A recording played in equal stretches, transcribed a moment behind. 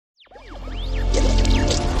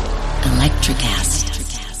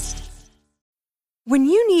Electrocast. When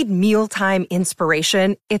you need mealtime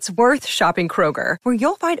inspiration, it's worth shopping Kroger, where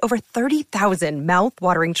you'll find over 30,000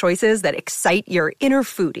 mouth-watering choices that excite your inner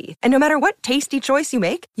foodie. And no matter what tasty choice you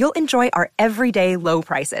make, you'll enjoy our everyday low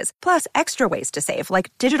prices, plus extra ways to save,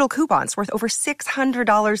 like digital coupons worth over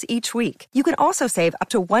 $600 each week. You can also save up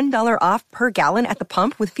to $1 off per gallon at the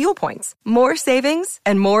pump with fuel points. More savings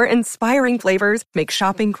and more inspiring flavors make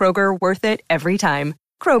shopping Kroger worth it every time.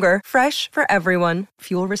 Kroger, fresh for everyone.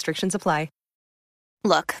 Fuel restrictions apply.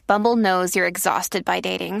 Look, Bumble knows you're exhausted by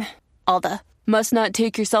dating. All the, must not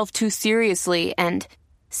take yourself too seriously, and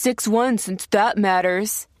 6'1" since that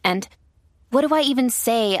matters, and what do I even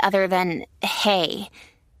say other than, hey?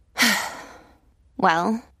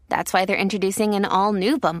 Well, that's why they're introducing an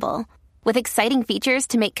all-new Bumble, with exciting features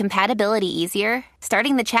to make compatibility easier,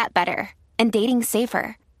 starting the chat better, and dating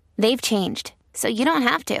safer. They've changed, so you don't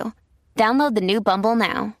have to. Download the new Bumble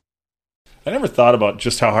now. I never thought about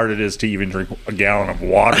just how hard it is to even drink a gallon of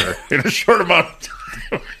water in a short amount of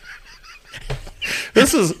time.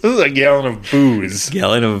 This is a gallon of booze.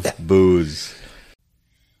 Gallon of booze.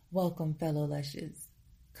 Welcome, fellow Lushes.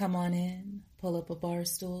 Come on in, pull up a bar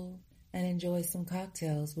stool, and enjoy some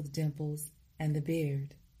cocktails with Dimples and the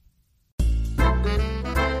Beard.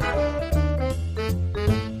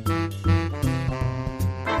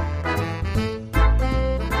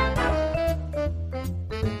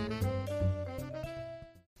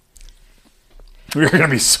 We're going to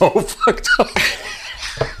be so fucked up.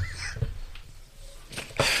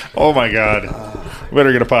 Oh, my God. We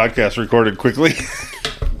better get a podcast recorded quickly.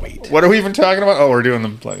 Wait. What are we even talking about? Oh, we're doing the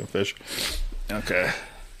Playing Fish. Okay.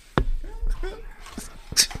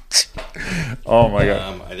 Oh, my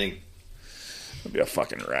God. I think It'd be a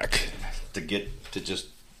fucking wreck. to get to just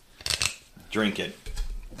drink it,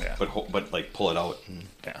 Yeah. but like pull it out.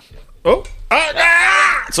 Yeah. Oh.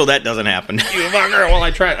 Ah! So that doesn't happen. You fucker. Well,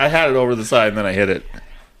 I tried. I had it over the side, and then I hit it.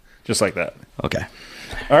 Just like that. Okay.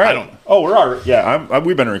 All right. Oh, we're already. Yeah,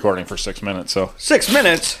 we've been recording for 6 minutes, so. 6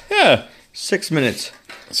 minutes. Yeah. 6 minutes.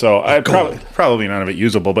 So I probably none of it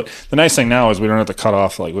usable, but the nice thing now is we don't have to cut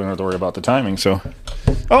off, like we don't have to worry about the timing. So,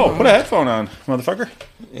 put a headphone on, motherfucker.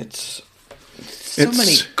 It's so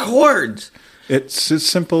many chords. It's as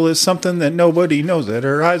simple as something that nobody knows that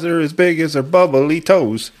her eyes are as big as her bubbly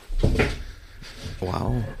toes.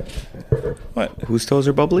 Wow. What? Whose toes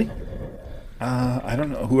are bubbly? I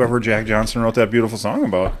don't know. Whoever Jack Johnson wrote that beautiful song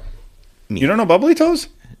about. Me. You don't know bubbly toes?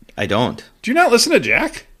 I don't. Do you not listen to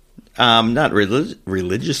Jack? Not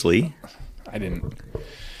religiously. I didn't.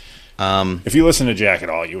 If you listen to Jack at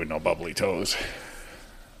all, you would know bubbly toes.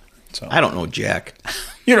 So I don't know Jack.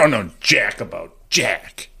 You don't know Jack about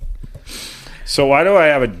Jack. So why do I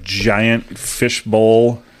have a giant fish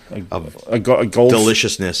bowl, a gold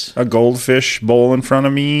Deliciousness. a goldfish bowl in front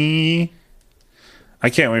of me? I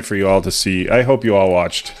can't wait for you all to see. I hope you all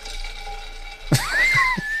watched.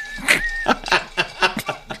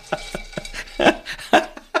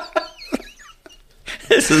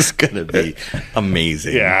 This is gonna be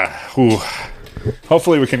amazing. Yeah. Ooh.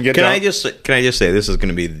 Hopefully we can get. Can I just say this is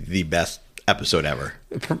gonna be the best episode ever?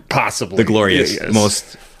 Possibly The glorious, Yes.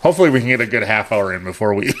 most. Hopefully we can get a good half hour in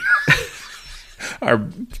before we are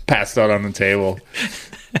passed out on the table.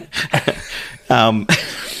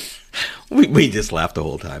 We just laughed the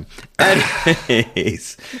whole time.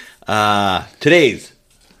 Anyways, today's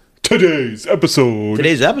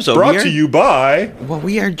episode brought to you by. Well,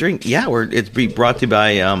 we are drinking. Yeah, it's brought to you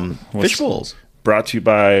by Fish Bowls. Brought to you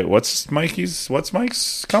by what's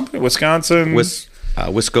Mike's company? Wisconsin.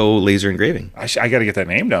 Wisco Laser Engraving. I got to get that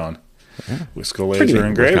name down. Yeah. Wisco Laser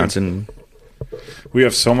Engraving. Wisconsin. We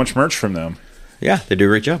have so much merch from them. Yeah, they do a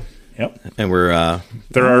great job. Yep. And we're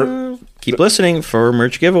keep listening for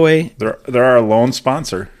merch giveaway. They're our lone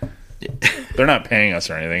sponsor. They're not paying us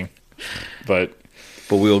or anything, but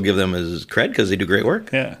we will give them as cred because they do great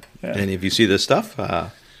work. Yeah. And if you see this stuff,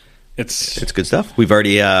 it's good stuff. We've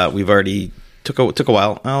already took a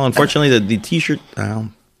while. Well, unfortunately, the T-shirt.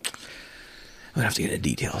 I'm gonna have to get into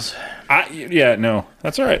details. No,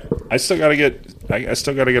 that's all right. I still got to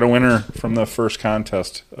get a winner from the first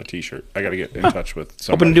contest a T-shirt. I got to get in touch with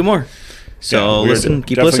somebody. Hoping to do more. So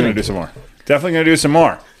keep listening. Definitely gonna do some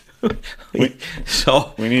more.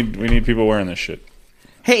 So we need people wearing this shit.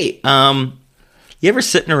 Hey, you ever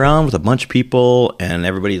sitting around with a bunch of people and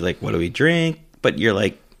everybody's like, "What do we drink?" But you're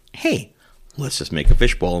like, "Hey, let's just make a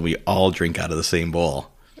fishbowl and we all drink out of the same bowl."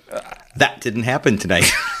 That didn't happen tonight.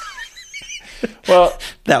 Well,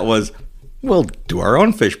 that was, we'll do our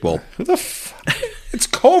own fishbowl. Who the it's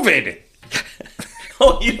COVID.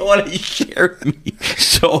 Oh, you don't want to share with me.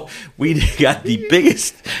 So we got the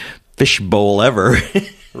biggest fish bowl ever.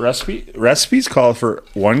 Recipes call for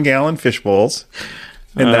 1 gallon fish bowls,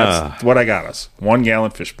 and that's what I got us. 1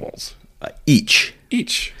 gallon fish bowls Each.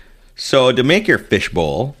 each. So to make your fish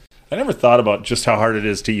bowl, I never thought about just how hard it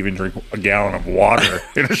is to even drink a gallon of water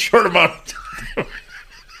in a short amount of time.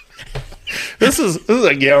 This is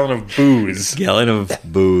a gallon of booze.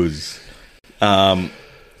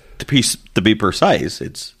 To be precise,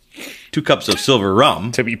 it's 2 cups of silver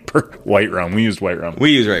rum. To be white rum. We used white rum.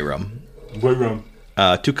 We use white rum. White rum.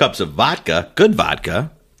 2 cups of vodka, good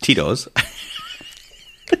vodka, Tito's.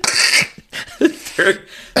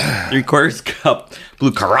 3/4 cup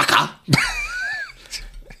blue Caraca.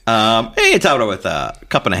 Hey, it's out with a 1.5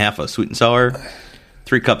 cups of sweet and sour,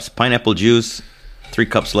 3 cups pineapple juice, 3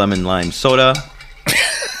 cups lemon lime soda.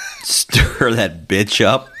 Stir that bitch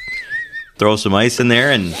up. Throw some ice in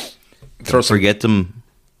there and forget some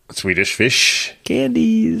Swedish fish.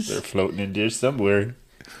 candies. They're floating in there somewhere.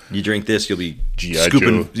 You drink this, you'll be G.I.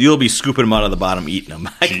 scooping. Joe. You'll be scooping them out of the bottom, eating them.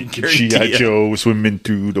 I can guarantee G.I. you. Joe swimming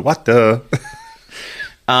through the water.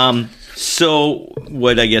 So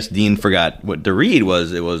what I guess Dean forgot what to read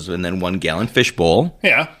was and then 1 gallon fish bowl,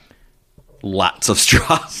 Yeah. lots of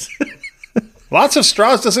straws. Lots of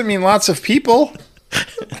straws doesn't mean lots of people.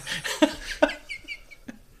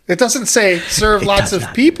 It doesn't say serve lots of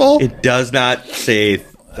people. It does not say.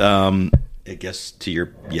 I guess to your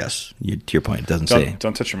point, it doesn't say.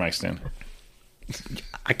 Don't touch your mic stand.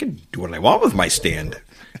 I can do what I want with my stand.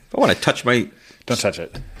 If I want to touch my. Don't touch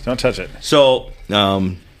it. Don't touch it. So,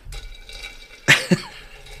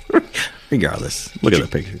 regardless, look at the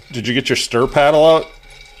picture. Did you get your stir paddle out?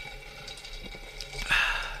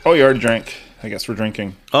 Oh, you already drank. I guess we're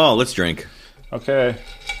drinking. Oh, let's drink. Okay.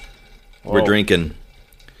 We're Whoa. drinking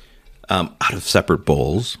out of separate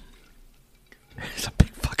bowls. It's a big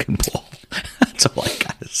fucking bowl. That's all I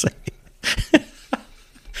gotta say.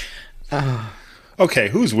 Okay,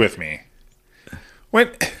 who's with me?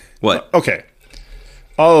 What? Okay.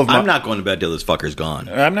 All of my, I'm not going to bed till this fucker's gone.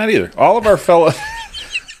 I'm not either. All of our fellow.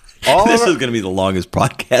 This is going to be the longest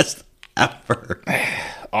podcast ever.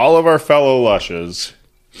 All of our fellow lushes.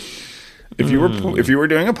 If you were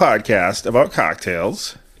doing a podcast about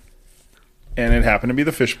cocktails, and it happened to be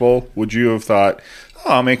the fishbowl, would you have thought, "Oh,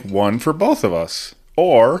 I'll make one for both of us,"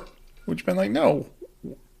 or would you have been like, "No,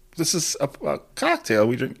 this is a cocktail.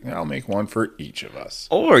 We drink. I'll make one for each of us."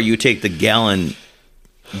 Or you take the gallon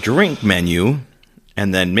drink menu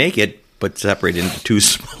and then make it, but separate it into 2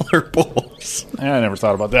 smaller bowls. I never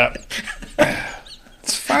thought about that.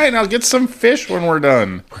 It's fine. I'll get some fish when we're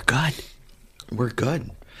done. We're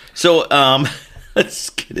good. So, let's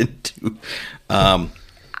get into. I'm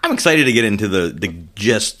excited to get into the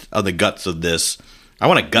gist of the guts of this. I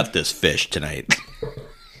want to gut this fish tonight,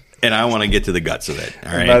 and I want to get to the guts of it.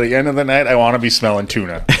 All right. By the end of the night, I want to be smelling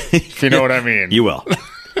tuna. If you know what I mean. You will.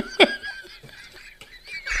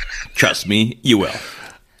 Trust me, you will.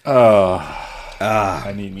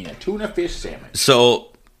 I need me a tuna fish sandwich.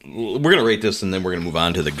 So we're gonna rate this, and then we're gonna move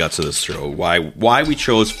on to the guts of this show. Why we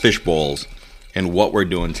chose fish bowls, and what we're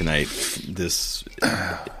doing tonight. This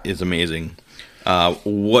is amazing.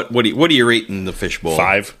 What are you rating the fish bowl?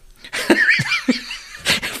 5.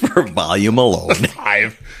 For volume alone.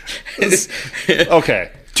 5.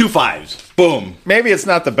 Okay. 2 5s. Boom. Maybe it's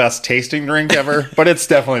not the best tasting drink ever, but it's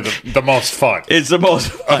definitely the most fun It's the most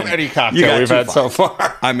fun of any You cocktail got we've 2 had so 5s.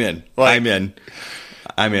 far. I'm in. Like-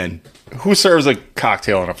 I'm in. Who serves a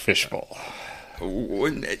cocktail in a fishbowl?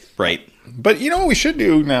 Right. But you know what we should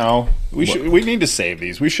do now? We need to save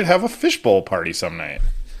these. We should have a fishbowl party some night.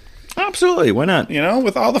 Absolutely. Why not? You know,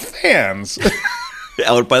 with all the fans.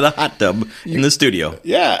 Out by the hot tub in the studio.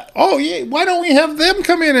 Yeah. Oh, yeah. Why don't we have them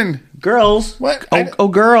come in and Girls. What?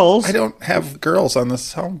 Girls. I don't have girls on the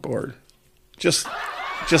soundboard. Just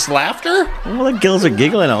laughter? Well, the girls are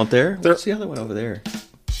giggling out there. They're- What's the other one over there?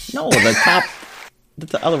 No, the top.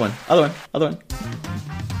 The other one. Other one.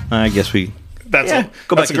 I guess we. That's Yeah,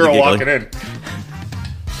 go back a to the girl giggling. walking in.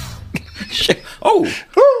 Shit. Oh,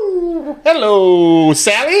 Ooh, hello,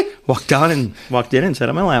 Sally. walked in and sat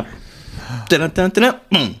on my lap.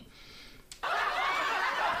 Dun-dun-dun-dun-dun.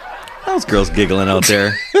 Those girls giggling out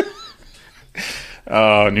there.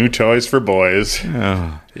 Oh, new toys for boys.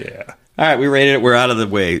 Oh. Yeah. All right, we rated it. We're out of the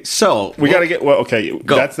way. So We got to get okay.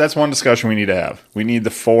 Go. That's one discussion we need to have. We need the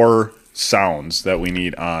 4 sounds that we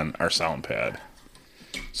need on our sound pad.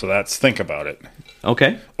 So that's think about it,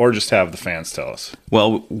 okay. or just have the fans tell us.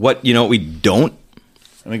 Well, what we don't.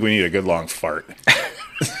 I think we need a good long fart.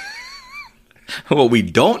 What we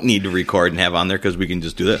don't need to record and have on there because we can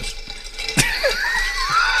just do this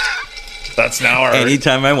That's now our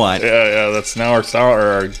anytime I want. yeah. That's now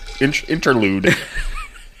our interlude.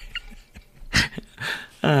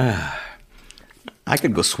 I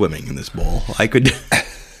could go swimming in this bowl. I could.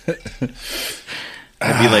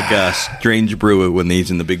 I'd be like a strange brewer when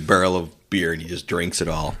he's in the big barrel of beer and he just drinks it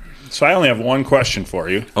all. So I only have one question for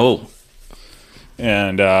you. Oh.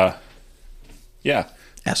 And, yeah.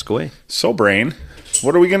 Ask away. So, Brain,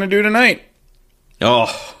 what are we going to do tonight?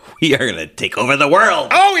 Oh, we are going to take over the world.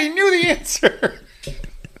 Oh, he knew the answer.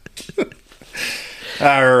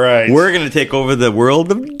 All right. We're going to take over the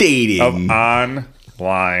world of dating. Of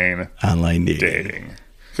online dating.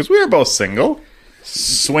 Because we are both single.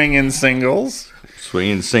 Swinging singles.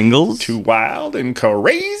 Swinging singles. Two wild and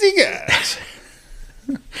crazy guys.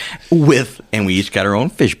 And we each got our own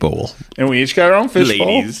fishbowl. And we each got our own fishbowl.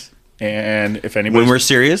 Ladies. And if anybody... When we're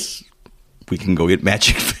serious, we can go get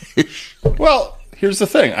magic fish. Well, here's the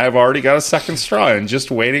thing. I've already got a second straw and just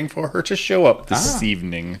waiting for her to show up this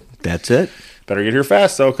evening. That's it. Better get here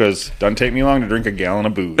fast, though, because it doesn't take me long to drink a gallon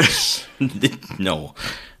of booze. No.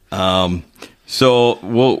 So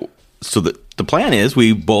the plan is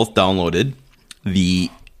we both downloaded the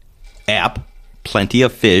app, Plenty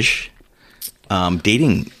of Fish,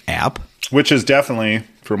 dating app. Which is definitely,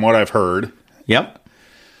 from what I've heard... Yep.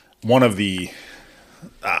 One of the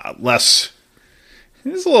less...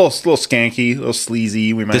 It's a little skanky, a little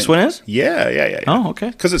sleazy. This one is? Yeah. Oh,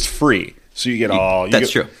 okay. Because it's free. So you get all...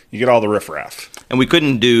 True. You get all the riffraff. And we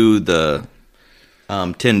couldn't do the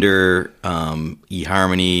Tinder,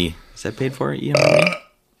 eHarmony. Is that paid for? eHarmony?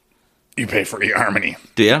 You pay for eHarmony.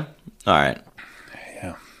 Do you? All right.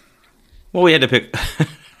 Yeah. Well, we had to pick...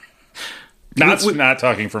 Not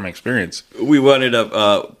talking from experience. We wanted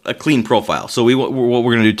a clean profile. So what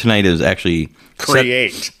we're going to do tonight is actually...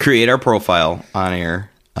 Create our profile on air.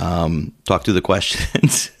 Talk through the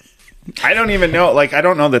questions. I don't even know. I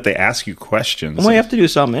don't know that they ask you questions. Well, we have to do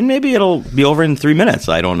something. And maybe it'll be over in 3 minutes.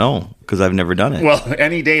 I don't know. Because I've never done it. Well,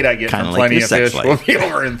 any date I get Kinda from like Plenty your of sex Fish life. will be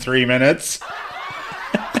over in 3 minutes.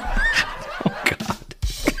 Oh, God.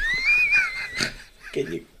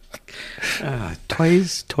 Can you...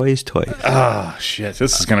 Toys. Oh, shit.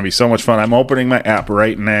 This is going to be so much fun. I'm opening my app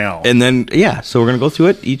right now. And then, so we're going to go through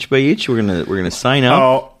it each by each. We're gonna sign up.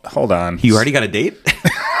 Oh, hold on. You already got a date?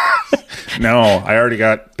 No, I already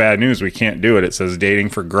got bad news. We can't do it. It says dating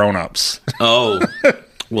for grown-ups. Oh.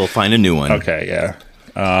 We'll find a new one. Okay, yeah.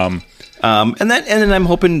 And then I'm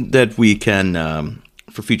hoping that we can,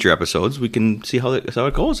 for future episodes, we can see how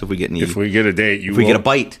it goes if we get any. If we get a date, we get a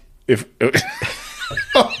bite. If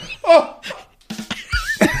I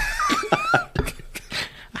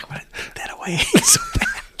want to take that away so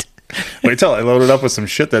bad. Wait till I load it up with some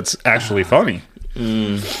shit that's actually funny.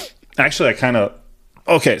 Actually, I kind of...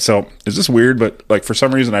 Okay, so is this weird? But for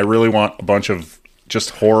some reason, I really want a bunch of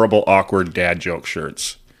just horrible, awkward dad joke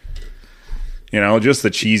shirts. Just the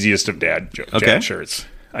cheesiest of dad shirts.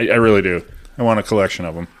 I really do. I want a collection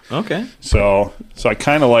of them. Okay. So I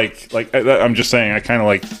kind of like I'm just saying, I kind of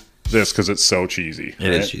like this because it's so cheesy.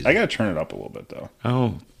 It is cheesy. I got to turn it up a little bit, though.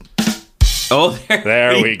 Oh,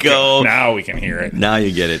 there we go. Now we can hear it. Now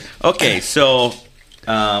you get it. Okay, so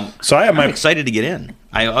I have I'm excited to get in.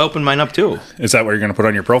 I opened mine up too. Is that what you're going to put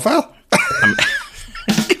on your profile?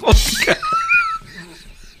 Oh,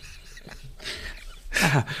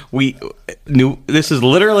 God. This is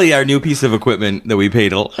literally our new piece of equipment that we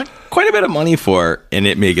paid quite a bit of money for, and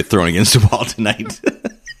it may get thrown against the wall tonight.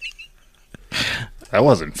 That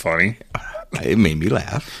wasn't funny. It made me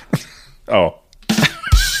laugh. Oh.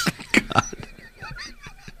 God.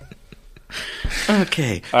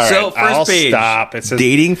 Okay. All right, so first page. Stop. It says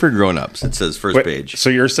dating for grown-ups. It says first page. So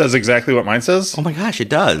yours says exactly what mine says? Oh my gosh, it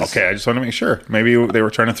does. Okay, I just want to make sure. Maybe they were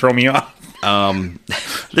trying to throw me off.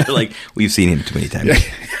 They're like, we've seen him too many times.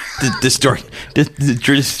 Distract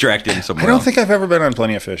him somewhere. I don't think I've ever been on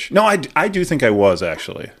Plenty of Fish. No, I do think I was,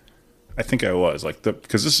 actually. I think I was.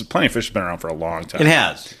 Because this is Plenty of Fish has been around for a long time. It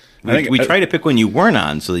has. We tried to pick one you weren't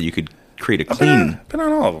on so that you could create a clean... I've been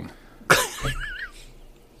on all of them.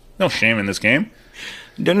 No shame in this game.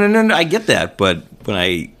 No. I get that, but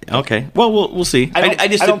when okay, well, we'll see. I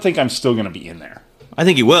don't think I'm still going to be in there. I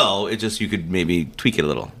think you will. It's just you could maybe tweak it a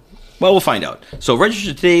little. Well, we'll find out. So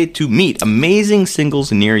register today to meet amazing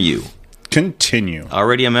singles near you. Continue.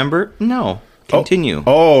 Already a member? No. Continue.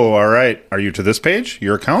 Oh, all right. Are you to this page?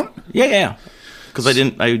 Your account? Yeah. Because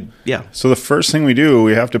So the first thing we do,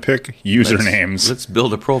 we have to pick usernames. Let's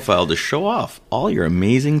build a profile to show off all your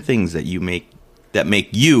amazing things that make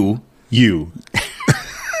you. You.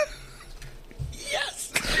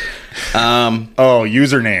 Yes.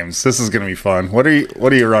 Usernames. This is going to be fun. What are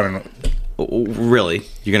you running? Really?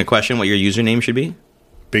 You're going to question what your username should be?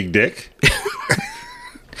 Big Dick?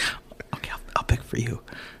 Okay, I'll pick for you.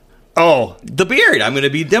 Oh. The beard. I'm going to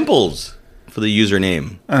be Dimples. for the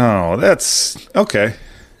username. Oh, that's okay.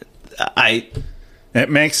 It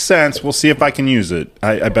makes sense. We'll see if I can use it.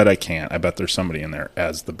 I bet I can't. I bet there's somebody in there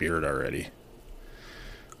as the beard already.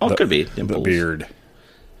 It could be Dimples. The beard.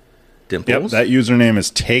 Dimples. Yep, that username is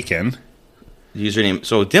taken. Username.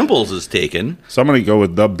 So Dimples is taken. So I'm going to go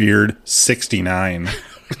with the beard 69.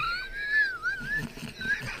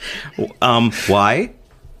 Why?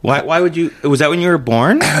 Why would you? Was that when you were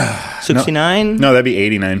born? 69? No, that'd be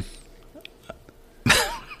 89.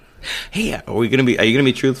 Hey, are you gonna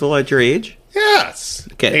be truthful at your age? Yes.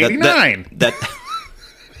 Okay, 89.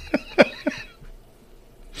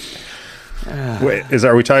 Wait,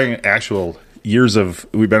 are we talking actual years of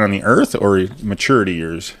we've been on the earth or maturity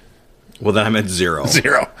years? Well, then I'm at 0.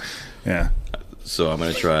 0. Yeah. So I'm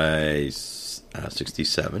gonna try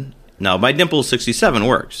 67. Now my Dimples 67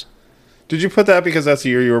 works. Did you put that because that's the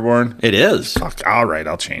year you were born? It is. Fuck. All right,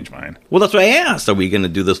 I'll change mine. Well, that's what I asked. Are we gonna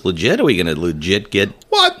do this legit? Are we gonna legit get?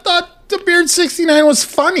 Well, I thought the beard 69 was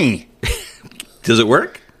funny. Does it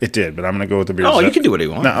work? It did, but I'm going to go with the beard. Oh, you can do what you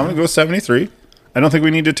want. No, I'm going to go with 73. I don't think we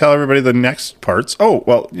need to tell everybody the next parts. Oh,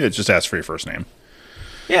 well, yeah, just ask for your first name.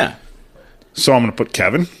 Yeah. So I'm going to put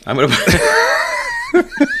Kevin. I'm going to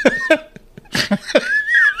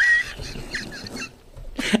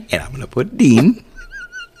and I'm going to put Dean.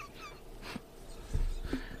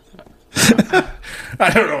 I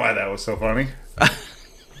don't know why that was so funny,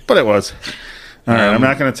 but it was. All right, I'm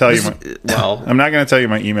not going to tell you. I'm not going to tell you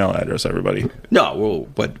my email address, everybody. No, well,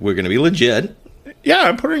 but we're going to be legit. Yeah,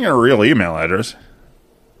 I'm putting in a real email address.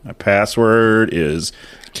 My password is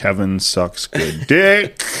Kevin sucks good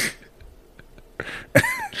dick.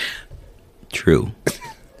 True.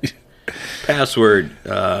 Password.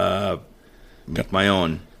 Make my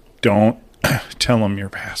own. Don't tell them your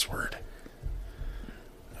password.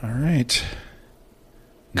 All right.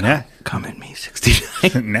 Come at me,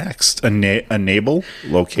 69. Next, enable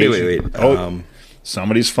location. Wait. Oh,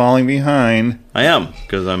 somebody's falling behind. I am,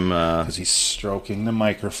 because I'm... Because he's stroking the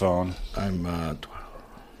microphone. I'm 12.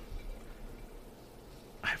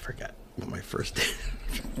 I forgot what my first...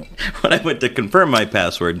 when I went to confirm my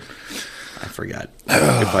password, I forgot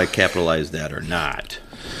if I capitalized that or not.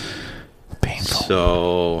 Painful.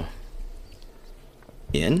 So...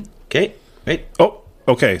 In? Okay, wait. Oh,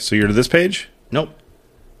 okay, so you're to this page? Nope.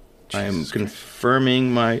 I am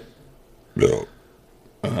confirming my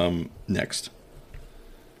next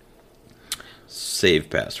save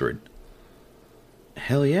password.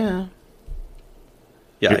 Hell yeah.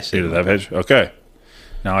 Yeah, I You're saved to that page? Okay.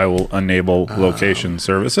 Now I will enable location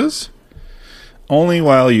services only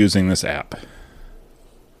while using this app.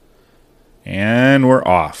 And we're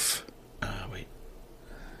off. Wait.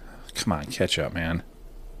 Come on, catch up, man.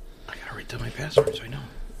 I gotta write down my password so I know.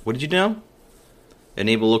 What did you do?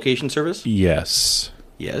 Enable location service? Yes.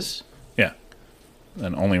 Yes. Yeah.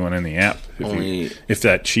 And only when in the app. If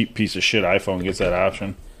that cheap piece of shit iPhone gets that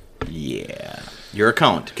option. Yeah. Your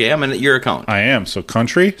account. Okay, I'm in your account. I am. So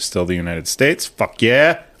country, still the United States. Fuck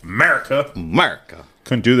yeah. America.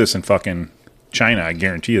 Couldn't do this in fucking China. I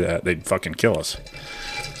guarantee you that. They'd fucking kill us.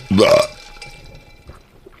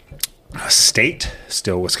 State,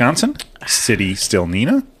 still Wisconsin. City, still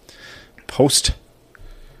Neenah. Postal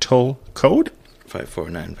code.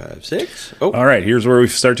 54956. Oh. All right, here's where we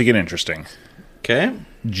start to get interesting. Okay.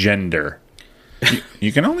 Gender.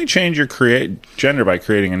 You can only change your gender by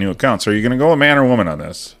creating a new account. So are you going to go a man or woman on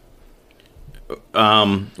this?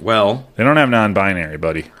 Well, they don't have non-binary,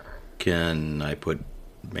 buddy. Can I put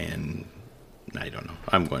man? I don't know.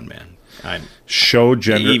 I'm going man. Show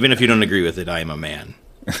gender. Even if you don't agree with it, I'm a man.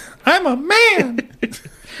 I'm a man.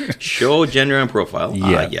 Show gender and profile.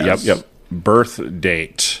 Yeah. Yes. Yep. Birth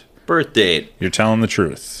date. Birth date. You're telling the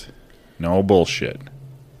truth. No bullshit.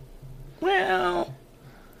 Well,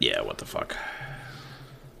 yeah, what the fuck.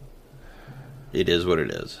 It is what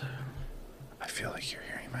it is. I feel like you're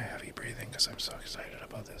hearing my heavy breathing because I'm so excited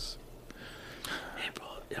about this. Yep.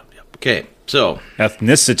 Okay, so.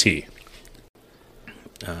 Ethnicity.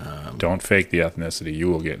 Don't fake the ethnicity. You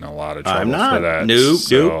will get in a lot of trouble for that.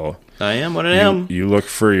 Nope. I am what I am. You look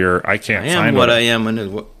for your... I am what I am.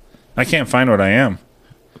 I can't find what I am.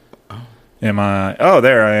 Oh. Am I... Oh,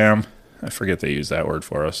 there I am. I forget they use that word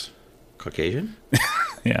for us. Caucasian?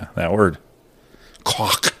 Yeah, that word.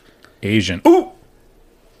 Cauc. Asian. Ooh!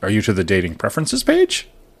 Are you to the dating preferences page?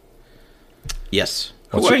 Yes.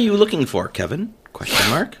 Who are you looking for, Kevin? Question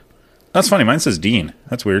mark. That's funny. Mine says Dean.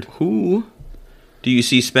 That's weird. Who do you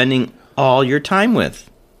see spending all your time with?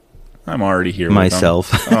 I'm already here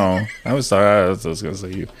myself. With oh, I was going to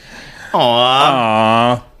say you.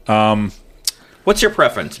 Aww. What's your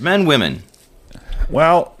preference? Men, women?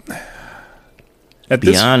 Well,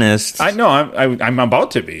 Be honest. I know I'm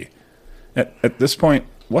about to be. At this point,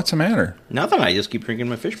 what's the matter? Nothing. I just keep drinking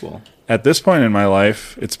my fishbowl. At this point in my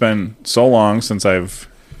life, it's been so long since I've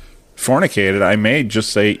fornicated. I may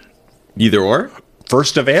just say Either or.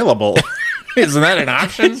 first available. Isn't that an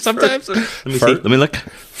option sometimes? Let me see. Let me look.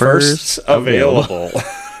 First available.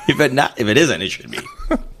 If it isn't, it should be.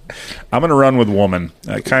 I'm going to run with woman.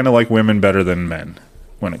 I kind of like women better than men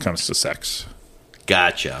when it comes to sex.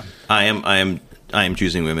 Gotcha. I am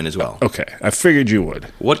choosing women as well. Okay, I figured you would.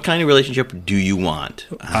 What kind of relationship do you want?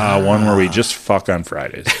 One where we just fuck on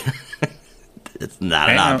Fridays. It's not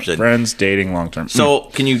Hang an out, option. friends, dating, long term. So,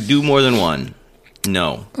 can you do more than one?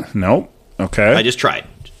 No. Nope. Okay. I just tried.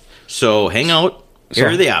 So, hang out. Here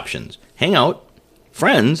are the options: hang out,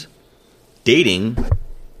 friends, dating,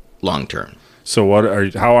 long term. So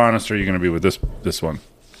how honest are you going to be with this one?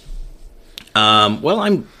 Well,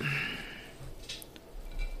 I'm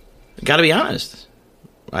got to be honest.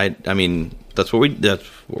 I mean, that's what we're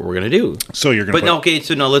going to do. So you're going to. But no, okay.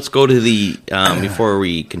 So now let's go to the before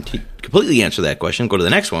we completely answer that question. Go to the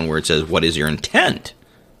next one where it says, "What is your intent?"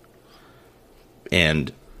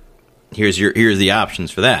 And here's the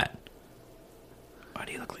options for that. Why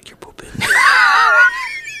do you look like you're pooping?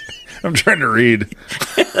 I'm trying to read.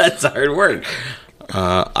 That's a hard word.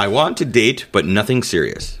 I want to date, but nothing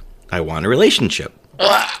serious. I want a relationship.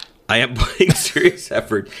 I am putting serious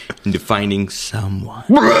effort into finding someone.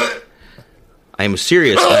 I am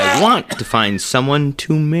serious, but I want to find someone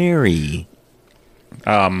to marry.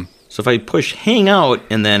 So if I push hang out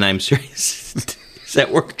and then I'm serious, does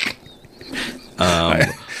that work?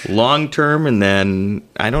 Long term and then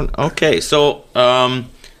I don't. Okay, so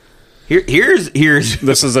here's.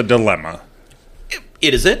 This is a dilemma.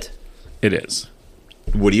 Is it? It is.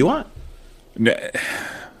 What do you want?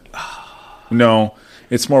 No,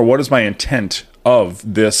 it's more. What is my intent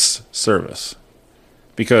of this service?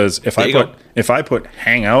 Because if I put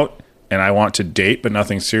hang out and I want to date but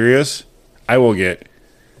nothing serious, I will get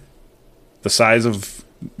the size of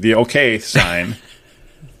the OK sign.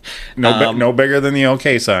 No bigger than the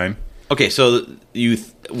OK sign. Okay, so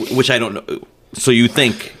which I don't know. So you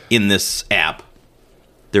think in this app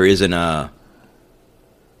there isn't a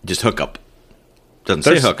just hookup? Doesn't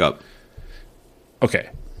say hookup. Okay.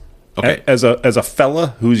 Okay. As a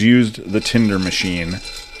fella who's used the Tinder machine.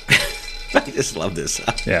 I just love this.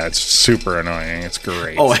 Yeah, it's super annoying. It's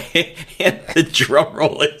great. Oh, and the drum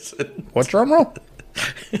roll is. What drum roll?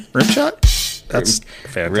 Rim shot? That's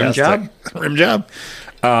fantastic. Rim job? Rim job.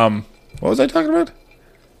 What was I talking about?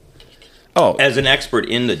 Oh, As an expert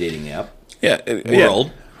in the dating app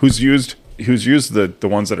world, who's used the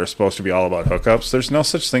ones that are supposed to be all about hookups. There's no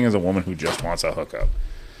such thing as a woman who just wants a hookup.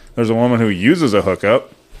 There's a woman who uses a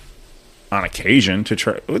hookup on occasion to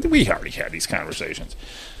try. We already had these conversations.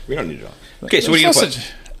 we don't need to know. Okay, so what do you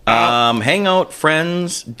put? Hang out,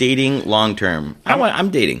 friends, dating, long term. I'm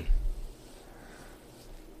dating.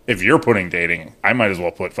 If you're putting dating, I might as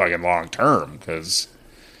well put fucking long term because.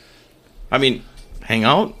 I mean, hang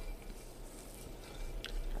out.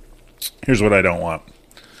 Here's what I don't want.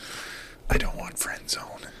 I don't want friend zone.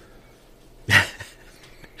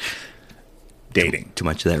 Dating. Too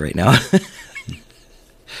much of that right now.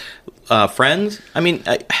 Friends. I mean,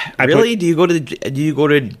 really? Do you go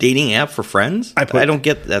to a dating app for friends? I don't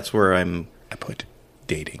get. That's where I put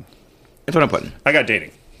dating. That's what I'm putting. I got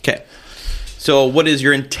dating. Okay. So, what is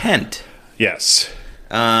your intent? Yes.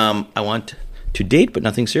 I want to date, but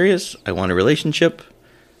nothing serious. I want a relationship.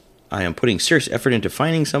 I am putting serious effort into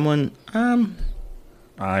finding someone.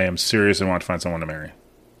 I am serious and want to find someone to marry.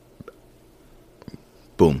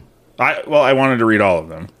 Boom. I wanted to read all of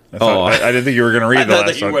them. I didn't think you were going to read the last one.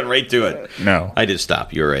 I thought you went right to it. No. I did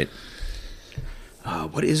stop. You're right.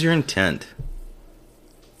 What is your intent?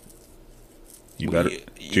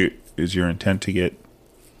 Is your intent to get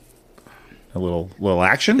a little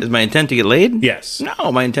action? Is my intent to get laid? Yes.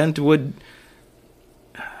 No, my intent would.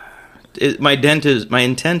 My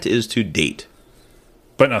intent is to date,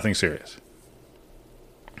 but nothing serious.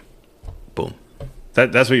 Boom.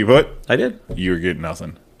 That's what you put? I did. You're getting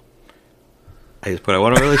nothing. I just put I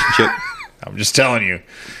want a relationship. I'm just telling you,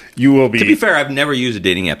 you will be. To be fair, I've never used a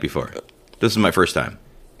dating app before. This is my first time.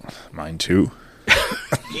 Mine too.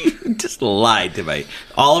 You just lied to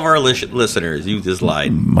all of our listeners. You just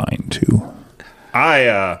lied. Mine too.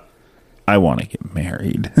 I want to get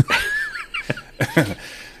married.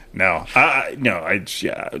 No,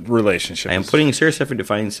 relationship. I am putting serious effort to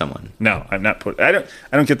find someone. No, I'm not I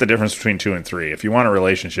don't get the difference between 2 and 3. If you want a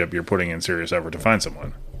relationship, you're putting in serious effort to find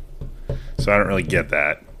someone. So I don't really get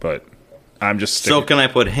that, but I'm just sticking. So can I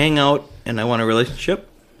put hang out and I want a relationship?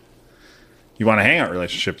 You want a hangout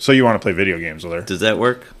relationship. So you want to play video games with her. Does that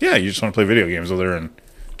work? Yeah, you just want to play video games with her and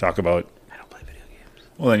talk about... I don't play video games.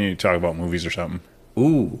 Well, then you talk about movies or something.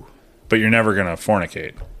 Ooh. But you're never going to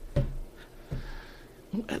fornicate.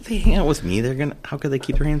 If they hang out with me, they're gonna. How could they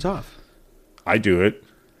keep their hands off? I do it.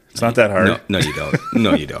 It's not that hard. No, you don't.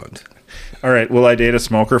 No, you don't. All right, will I date a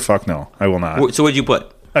smoker? Fuck no. I will not. So what'd you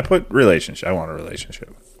put? I put relationship. I want a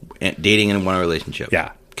relationship. Dating and one relationship.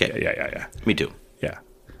 Yeah. Okay. Yeah. Me too. Yeah.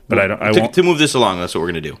 But I won't. To move this along, that's what we're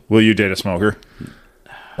gonna do. Will you date a smoker?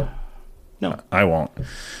 No, I won't.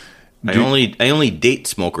 I only date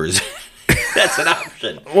smokers. That's an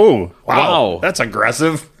option. Oh, Wow. That's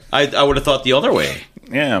aggressive. I would have thought the other way.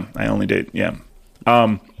 Yeah, I only date. Yeah.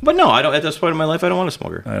 But no, I don't. At this point in my life, I don't want a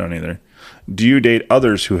smoker. I don't either. Do you date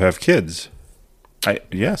others who have kids?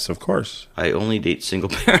 Yes, of course. I only date single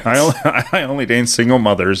parents. I only date single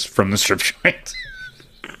mothers from the strip joint.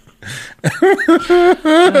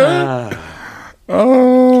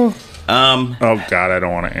 Oh God, I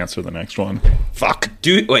don't want to answer the next one. Fuck.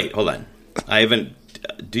 Wait, hold on. I haven't.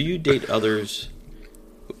 Do you date others?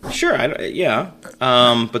 Sure. Yeah.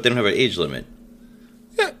 But they don't have an age limit.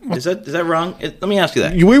 Yeah. Is that wrong? Let me ask you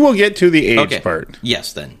that. We will get to the age part.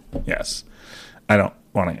 Yes, then. Yes. I don't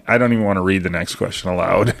even want to read the next question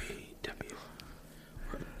aloud.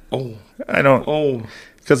 Oh. I don't. Oh.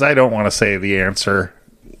 Because I don't want to say the answer,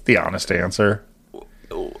 the honest answer.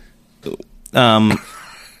 All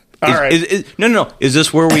right. No. Is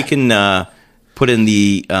this where we can put in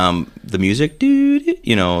the music, dude?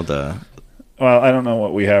 You know the. Well, I don't know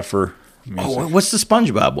what we have for music. Oh, what's the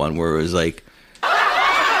SpongeBob one where it was like?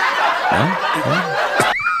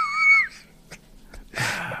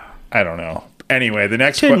 I don't know. Anyway, the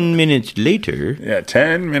next 10 minutes later. Yeah,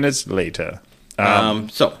 10 minutes later.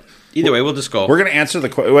 So either way, we'll just go. We're gonna answer the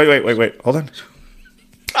question. Wait. Hold on.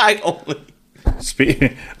 I only.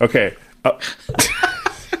 Okay.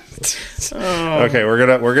 Okay,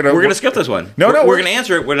 we're gonna skip this one. No, we're gonna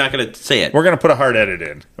answer it. We're not gonna say it. We're gonna put a hard edit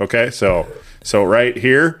in. Okay, so right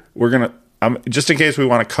here we're gonna just in case we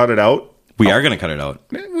want to cut it out. We are gonna cut it out.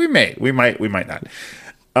 We might not.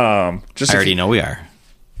 I already know we are.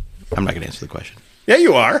 I'm not gonna answer the question. Yeah,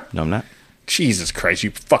 you are. No, I'm not. Jesus Christ,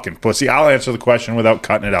 you fucking pussy! I'll answer the question without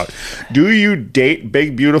cutting it out. Do you date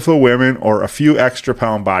big, beautiful women or a few extra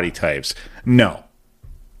pound body types? No.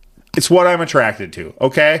 It's what I'm attracted to,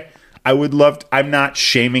 okay? I would love to, I'm not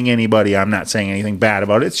shaming anybody. I'm not saying anything bad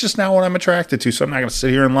about it. It's just not what I'm attracted to, so I'm not going to sit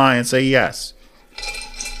here and lie and say yes.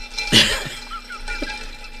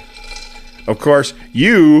 Of course,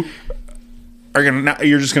 you're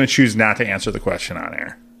just going to choose not to answer the question on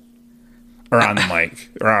air. Or on the mic.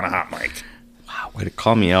 Or on a hot mic. Wow, way to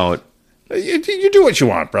call me out. You do what you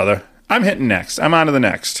want, brother. I'm hitting next. I'm on to the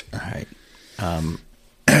next. All right.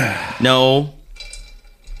 No.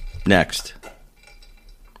 Next.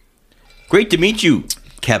 Great to meet you,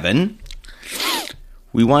 Kevin.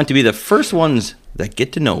 We want to be the first ones that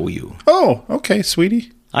get to know you. Oh, okay,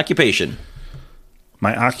 sweetie. Occupation.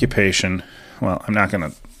 My occupation. Well, I'm not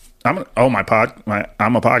gonna. I'm a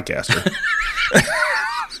podcaster.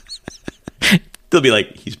 They'll be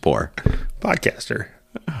like, he's poor. Podcaster.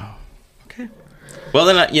 Oh, okay. Well,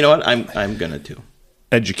 then you know what? I'm gonna too.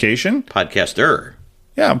 Education. Podcaster.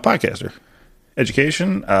 Yeah, I'm a podcaster.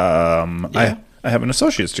 Education. Yeah. I have an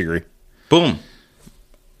associate's degree. Boom.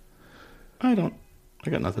 I got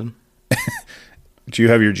nothing. Do you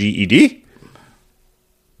have your GED?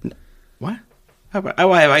 What? I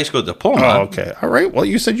have high school diploma. Oh, okay. All right. Well,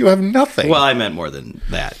 you said you have nothing. Well, I meant more than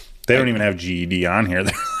that. They don't even have GED on here.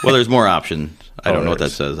 Well, there's more options. I don't know what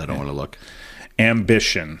that says. I don't want to look.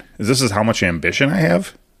 Ambition. This is how much ambition I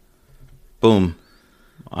have? Boom.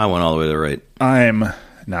 I went all the way to the right. I'm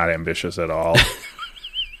not ambitious at all.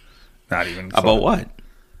 Not even. About what?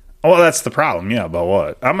 Oh, well, that's the problem. Yeah, about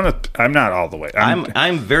what? I'm not all the way.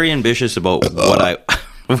 I'm very ambitious about what I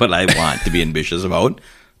want to be ambitious about,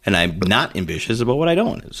 and I'm not ambitious about what I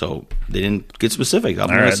don't. So they didn't get specific. I'm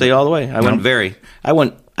going to say all the way.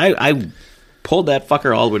 I pulled that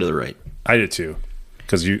fucker all the way to the right. I did too,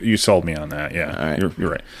 because you sold me on that. Yeah, all right.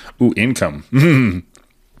 You're right. Ooh, income.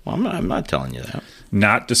 Well, I'm not telling you that.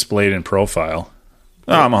 Not displayed in profile.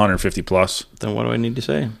 Oh, I'm 150 plus. Then what do I need to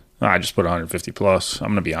say? I just put 150 plus. I'm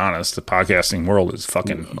going to be honest. The podcasting world is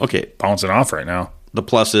fucking bouncing off right now. The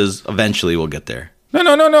plus is eventually we'll get there.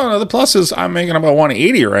 No. The plus is I'm making about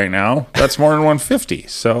 180 right now. That's more than 150.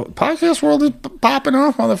 So podcast world is popping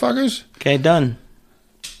off, motherfuckers. Okay, done.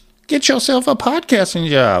 Get yourself a podcasting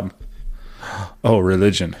job. Oh,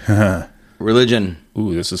 religion. Religion.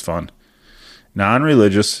 Ooh, this is fun.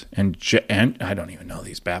 non-religious, and I don't even know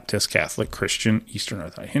these: Baptist, Catholic, Christian, Eastern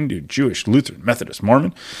Orthodox, Hindu, Jewish, Lutheran, Methodist,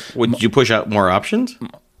 Mormon. Would you push out more options?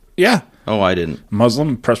 Yeah. Oh, I didn't.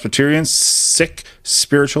 Muslim, Presbyterian, Sikh,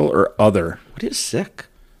 spiritual, or other. What is Sikh?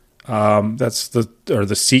 That's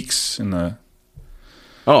the Sikhs in the.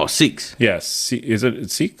 Oh, Sikhs. Yes, is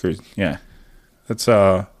it Sikh or yeah? That's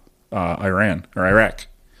Iran or Iraq.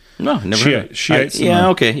 No, never. Heard Shiites. Yeah.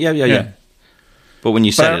 Okay. Yeah. But when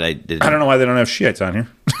you said it, I didn't. I don't know why they don't have Shiites on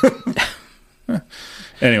here.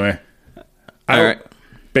 Anyway, all right.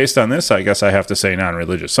 Based on this, I guess I have to say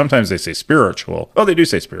non-religious. Sometimes they say spiritual. Oh, they do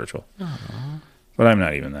say spiritual. But I'm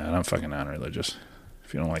not even that. I'm fucking non-religious.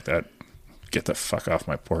 If you don't like that, get the fuck off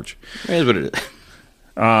my porch. It is what it is.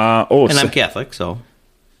 And I'm Catholic, so.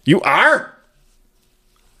 You are?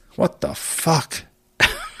 What the fuck?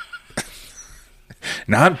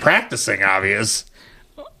 Non-practicing, obvious.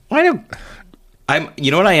 Why do I'm?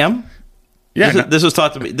 You know what I am? Yeah. This was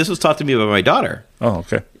taught to me. This was taught to me by my daughter. Oh,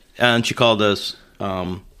 okay. And she called us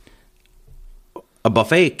a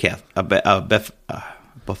buffet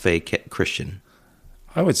Christian.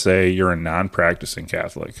 I would say you're a non-practicing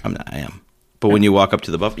Catholic. I'm not. I am. But when you walk up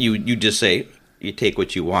to the buffet, you just say you take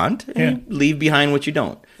what you want and leave behind what you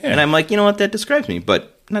don't. Yeah. And I'm like, you know what? That describes me.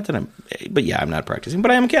 But not that I'm. But yeah, I'm not practicing.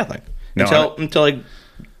 But I am a Catholic until I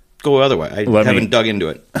go otherwise. I haven't dug into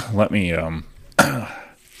it. Let me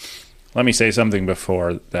say something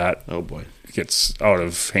before that. Oh boy. Gets out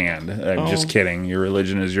of hand. I'm just kidding. Your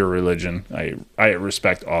religion is your religion. I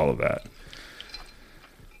respect all of that.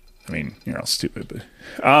 I mean, you're all stupid, but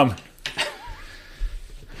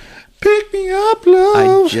pick me up,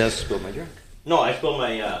 love. I just spilled my drink. No, I spilled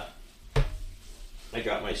my I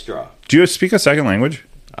dropped my straw. Do you speak a second language?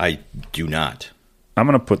 I do not. I'm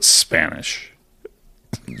going to put Spanish.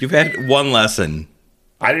 You've had one lesson.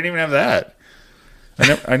 I didn't even have that.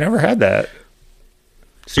 I never had that.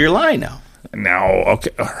 So you're lying now. No, okay.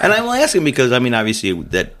 Right. And I'm asking because, I mean, obviously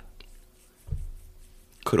that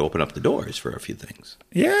could open up the doors for a few things.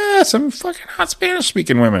 Yeah, some fucking hot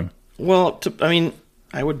Spanish-speaking women. Well,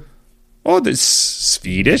 I would... Oh, there's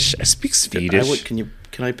Swedish. I speak Swedish. Can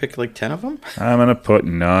I pick like 10 of them? I'm going to put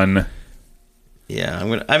none. Yeah,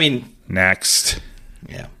 Next.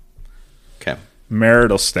 Yeah. Okay.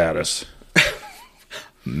 Marital status.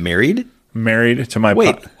 Married? Married to my...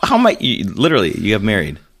 Wait, how might you... Literally, you have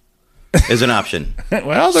married as an option.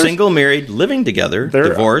 Well, single, married, living together,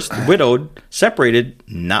 divorced, widowed, separated,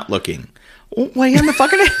 not looking. Why in the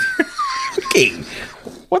fucking looking?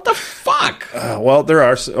 What the fuck? Well, there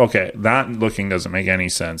are... Okay, not looking doesn't make any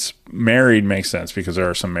sense. Married makes sense because there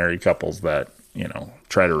are some married couples that,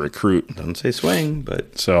 try to recruit. Doesn't say swing,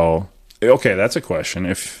 but... So... Okay, that's a question.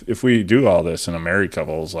 If we do all this and a married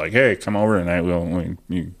couple is like, hey, come over tonight,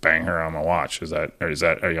 you bang her on my watch.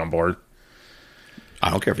 Are you on board? I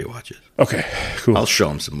don't care if he watches. Okay, cool. I'll show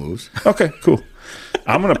him some moves. Okay, cool.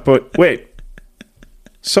 I'm gonna wait.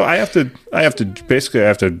 So I have to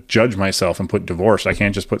judge myself and put divorced. I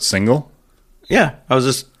can't just put single. Yeah, I was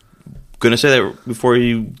just gonna say that before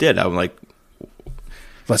you did. I'm like,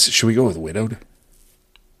 should we go with widowed?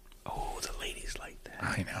 Oh, the ladies like that.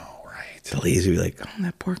 I know, right? The ladies would be like, oh,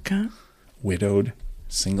 that poor guy. Widowed,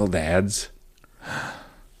 single dads.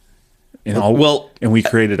 And we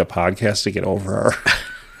created a podcast to get over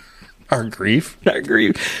our grief. Our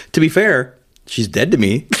grief. To be fair, she's dead to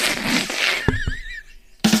me.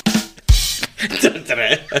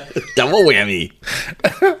 Double whammy.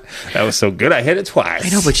 That was so good. I hit it twice. I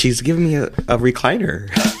know, but she's giving me a recliner.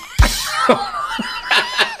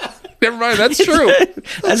 Never mind. That's true.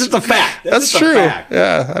 That's just a fact. That's true.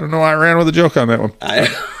 Yeah. I don't know why I ran with a joke on that one.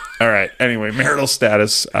 All right. Anyway, marital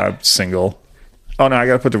status. I'm single. Oh, no. I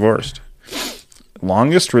got to put divorced.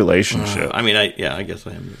 Longest relationship. I guess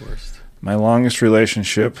I am divorced. My longest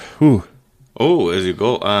relationship. Whew. Oh, as you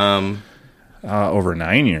go. Over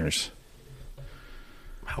 9 years.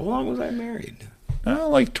 How long was I married?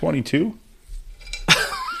 Like 22.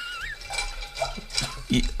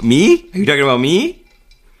 Me? Are you talking about me?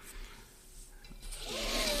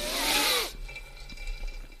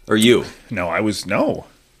 Or you? No, you. I was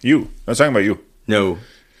talking about you. No.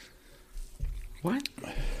 What?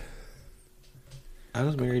 I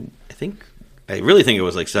was married, I really think it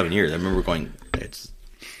was like 7 years. I remember going, it's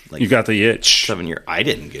like... You got the itch. 7 years. I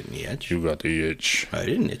didn't get any itch. You got the itch. I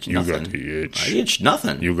didn't itch nothing. You got the itch. I itched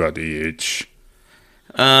nothing. You got the itch.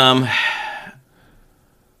 Over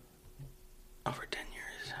 10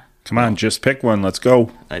 years. Come on, just pick one. Let's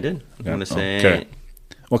go. I did. I'm going to say... Okay.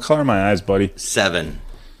 What color are my eyes, buddy? 7.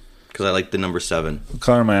 Because I like the number 7. What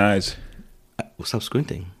color are my eyes? Stop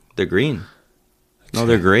squinting. They're green. No,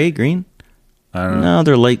 they're gray, green. I don't know. No,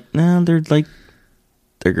 they're like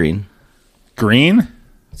They're green. Green?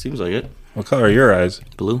 Seems like it. What color are your eyes?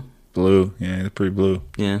 Blue. Blue. Yeah, they're pretty blue.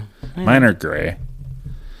 Yeah. Mine are gray.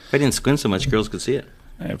 If I didn't squint so much, girls could see it.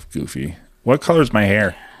 I have goofy. What color's my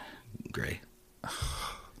hair? Gray. At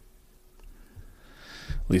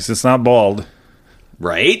least it's not bald.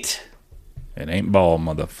 Right? It ain't bald,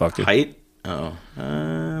 motherfucker. Height? Oh.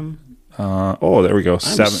 Oh, there we go. I'm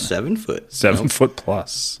 7 foot. 7 foot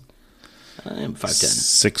plus. I am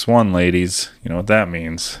 5'10". 6'1", ladies. You know what that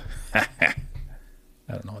means. I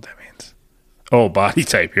don't know what that means. Oh, body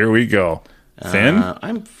type. Here we go. Thin?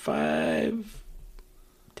 I'm 5'10", 11".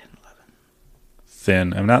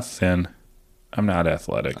 Thin. I'm not thin. I'm not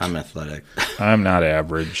athletic. I'm athletic. I'm not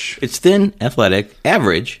average. It's thin, athletic,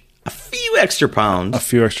 average, a few extra pounds. A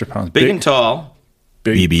few extra pounds. Big and tall.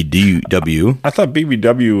 Big. BBW. I thought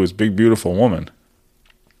BBW was Big Beautiful Woman.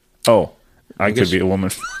 Oh, I could be a woman.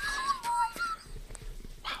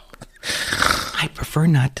 I prefer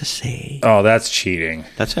not to say. Oh, that's cheating.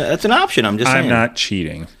 That's an option. I'm just saying. I'm not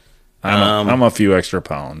cheating. I'm a few extra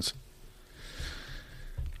pounds.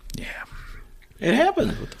 Yeah. It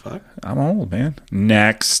happens. What the fuck? I'm old, man.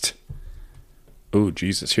 Next. Oh,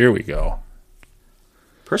 Jesus. Here we go.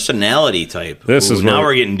 Personality type. This is now where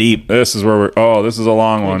we're getting deep. This is where we're. Oh, this is a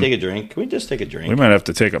long Can one. we take a drink? Can we just take a drink? We might have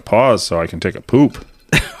to take a pause so I can take a poop.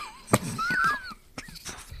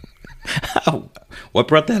 What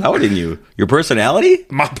brought that out in you? Your personality?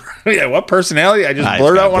 Yeah, what personality? I just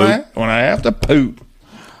blurt out when I have to poop.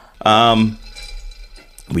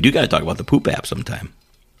 We do got to talk about the poop app sometime.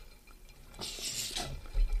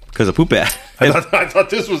 Because the poop app. I thought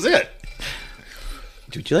this was it.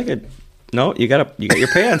 Would you like a? No, you got your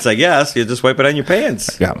pants. I guess you just wipe it on your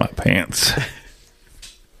pants. Got my pants.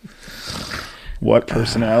 What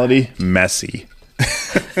personality? Messy.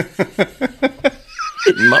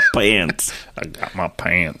 My pants. I got my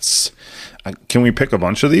pants. Can we pick a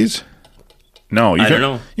bunch of these? No, I don't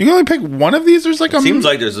know. You can only pick one of these. There's like Seems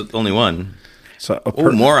like there's only one. So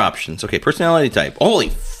more options. Okay, personality type. Holy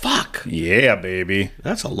fuck! Yeah, baby.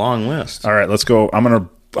 That's a long list. All right, let's go. I'm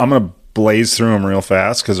gonna blaze through them real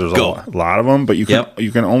fast because there's a lot of them. But you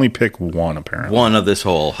can only pick one apparently. One of this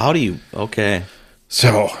whole. How do you? Okay.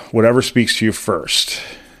 So whatever speaks to you first.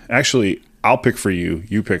 Actually, I'll pick for you.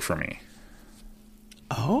 You pick for me.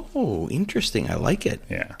 Oh, interesting. I like it.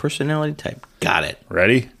 Yeah. Personality type. Got it.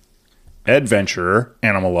 Ready? Adventurer,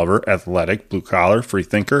 animal lover, athletic, blue collar, free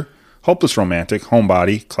thinker, hopeless romantic,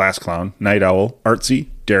 homebody, class clown, night owl, artsy,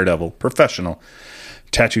 daredevil, professional,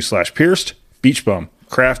 tattoo/pierced, beach bum,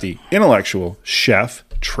 crafty, intellectual, chef,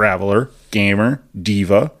 traveler, gamer,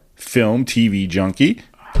 diva, film, TV junkie,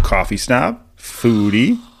 coffee snob,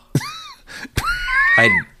 foodie,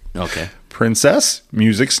 Okay. princess,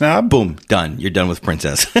 music snob. Boom. Done. You're done with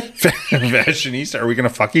princess. Fashionista. Are we going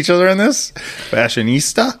to fuck each other in this?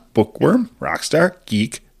 Fashionista, bookworm, rockstar,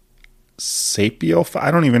 geek, sapiophile. I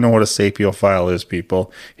don't even know what a sapiophile is,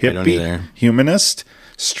 people. Hippie, humanist,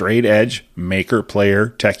 straight edge, maker,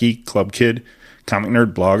 player, techie, club kid, comic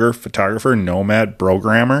nerd, blogger, photographer, nomad,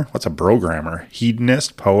 brogrammer. What's a brogrammer?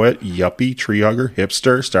 Hedonist, poet, yuppie, tree hugger,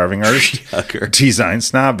 hipster, starving artist, design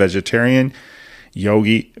snob, vegetarian,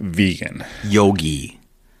 yogi, vegan. Yogi.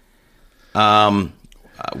 Wow.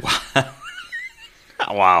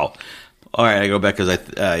 All right, I go back because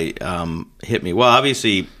I hit me. Well,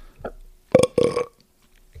 obviously,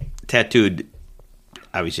 tattooed.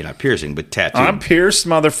 Obviously not piercing, but tattooed. I'm pierced,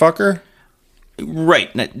 motherfucker.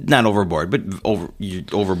 Right, not overboard, but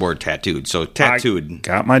overboard tattooed. So tattooed. I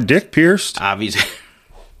got my dick pierced. Obviously.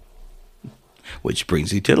 Which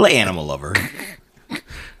brings you to the animal lover.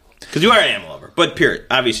 Because you are an animal lover. But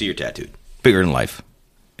obviously you're tattooed. Bigger than life.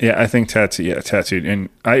 Yeah, I think tattooed. And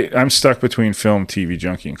I'm stuck between film, TV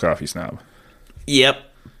junkie, and coffee snob. Yep.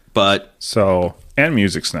 But and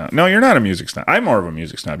music snob. No, you're not a music snob. I'm more of a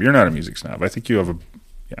music snob. You're not a music snob. I think you have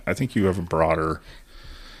a broader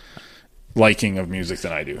liking of music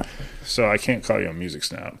than I do. So I can't call you a music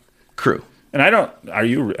snob. True. And are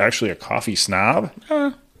you actually a coffee snob?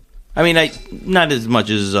 I mean, not as much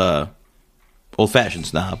as old fashioned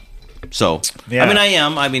snob. So, yeah. I mean, I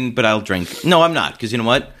am. I mean, but I'll drink. No, I'm not. Because you know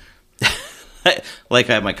what? Like,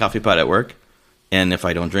 I have my coffee pot at work. And if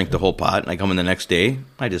I don't drink the whole pot and I come in the next day,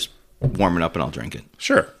 I just warm it up and I'll drink it.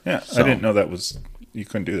 Sure. Yeah. So, I didn't know you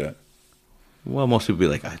couldn't do that. Well, most people be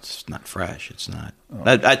like, it's not fresh. It's not.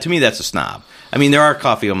 Oh. To me, that's a snob. I mean, there are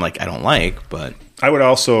coffee I'm like, I don't like, but. I would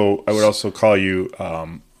also call you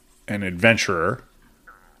an adventurer.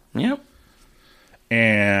 Yep.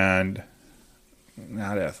 And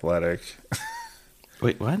not athletic.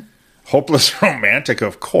 Wait, what? Hopeless romantic,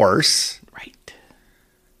 of course. Right.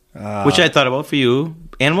 which I thought about for you.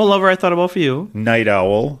 Animal lover, I thought about for you. Night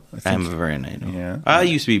owl. I'm a very night owl. Yeah. I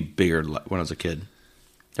used to be bigger when I was a kid.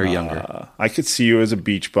 Or younger. I could see you as a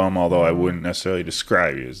beach bum, although I wouldn't necessarily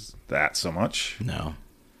describe you as that so much. No.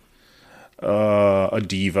 A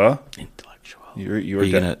diva. Intellectual.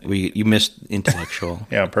 You missed intellectual.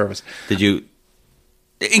 Yeah, on purpose. Did you?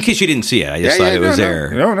 In case you didn't see it, I just thought it was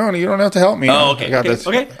there. No, you don't have to help me. Oh, okay. I got this.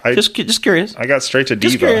 Okay. Just curious. I got straight to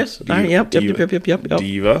diva. Just curious. All right, yep.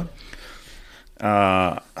 Diva.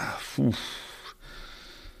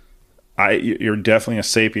 You're definitely a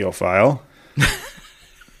sapiophile.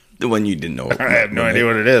 The one you didn't know. I have no idea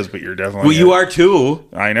what it is, but you're definitely. Well, you are too.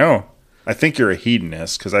 I know. I think you're a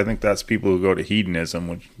hedonist because I think that's people who go to hedonism,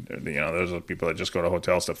 which, those are people that just go to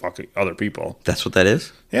hotels to fuck other people. That's what that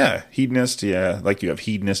is? Yeah, hedonist, yeah. Like you have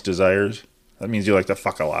hedonist desires. That means you like to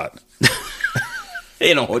fuck a lot.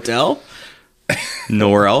 In a hotel?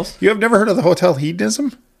 Nowhere else? You have never heard of the hotel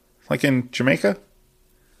hedonism? Like in Jamaica?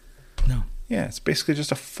 No. Yeah, it's basically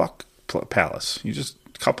just a fuck palace. You just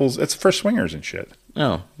couples, it's for swingers and shit.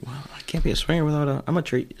 Oh, well, I can't be a swinger without I'm a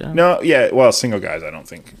treat. No, yeah, well, single guys, I don't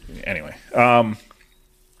think. Anyway. And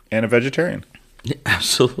a vegetarian. Yeah,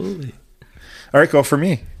 absolutely. All right, go for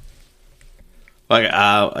me. Like,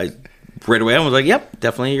 I right away I was like, yep,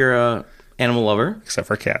 definitely you're a animal lover. Except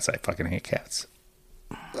for cats. I fucking hate cats.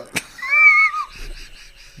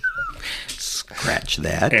 Scratch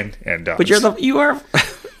that. And dogs. But you are.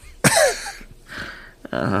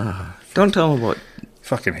 Don't tell them about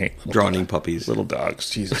fucking hate drowning puppies. Little dogs.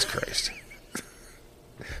 Jesus Christ.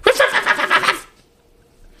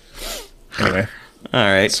 Anyway. All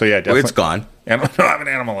right. So yeah, definitely. It's gone. I'm an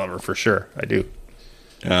animal lover for sure. I do.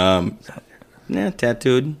 Yeah,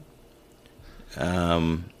 tattooed.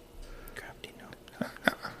 Gravity, no.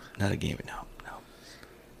 Not a gamer, no.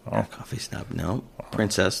 Oh. Coffee snob, no.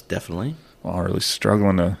 Princess, definitely. Well, I'm really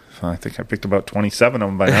struggling to. I think I picked about 27 of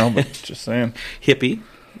them by now, but just saying. Hippie.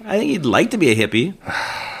 I think you'd like to be a hippie.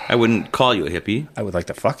 I wouldn't call you a hippie. I would like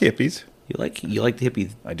to fuck hippies. You like the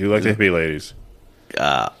hippie. I do like the hippie ladies.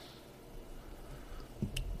 I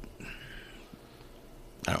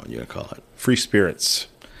don't know what you're going to call it. Free spirits.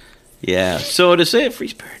 Yeah. So to say a free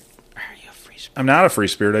spirit, are you a free spirit? I'm not a free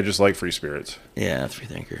spirit. I just like free spirits. Yeah, free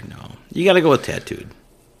thinker. No. You got to go with tattooed.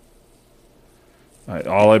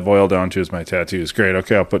 All I boil down to is my tattoos. Great.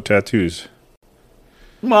 Okay, I'll put tattoos.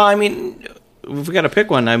 Well, I mean, if we got to pick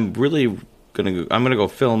one, I'm really gonna go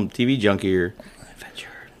film TV junkie or adventure.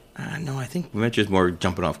 No, I think adventure is more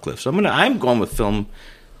jumping off cliffs. So I'm going with film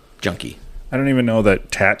junkie. I don't even know that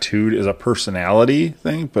tattooed is a personality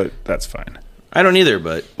thing, but that's fine. I don't either,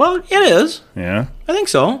 but well, it is. Yeah, I think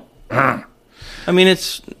so. I mean,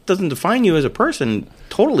 it doesn't define you as a person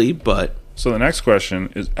totally, but. So the next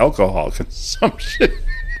question is alcohol consumption.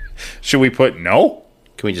 Should we put no?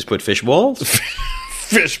 Can we just put fish balls?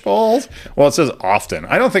 Fish balls? Well, it says often.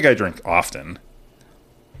 I don't think I drink often.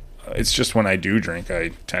 It's just when I do drink,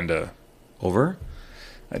 I tend to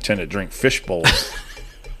drink fish bowls.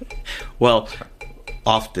 Well,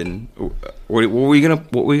 often. What were we gonna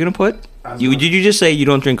put? Did you just say you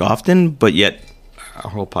don't drink often, but yet our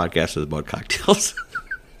whole podcast is about cocktails?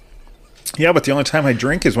 Yeah, but the only time I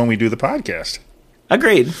drink is when we do the podcast.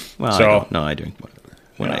 Agreed. Well, I drink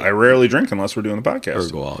when I rarely drink unless we're doing the podcast or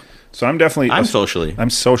go out. So I'm definitely I'm socially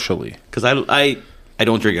because I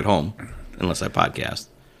don't drink at home unless I podcast.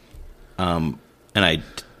 And I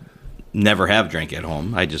never have drank at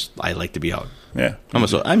home. I like to be out. Yeah, I'm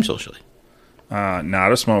socially.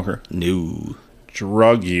 Not a smoker. No.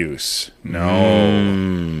 Drug use.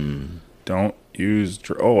 No. Don't use.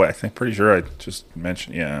 I think pretty sure I just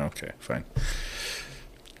mentioned. Yeah. Okay. Fine.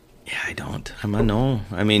 Yeah, I don't. I'm a no.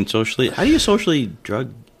 I mean, socially. How do you socially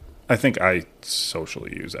drug? I think I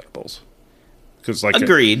socially use edibles. Because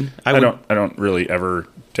agreed. I don't really ever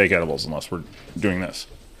take edibles unless we're doing this.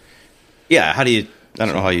 Yeah. How do you? I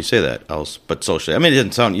don't know how you say that else, but socially. I mean, it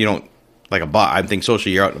doesn't sound. You don't like a bar. I think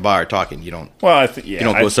socially, you're out in a bar talking. You don't. Well, you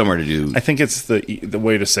don't go somewhere to do. I think it's the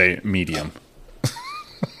way to say medium.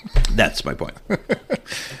 That's my point.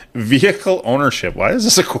 Vehicle ownership. Why is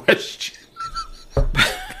this a question?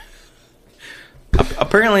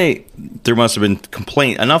 Apparently, there must have been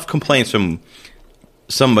enough complaints from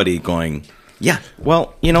somebody going, yeah,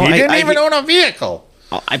 well, he didn't even own a vehicle.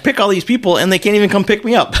 I pick all these people, and they can't even come pick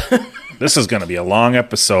me up. This is going to be a long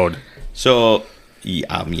episode. So,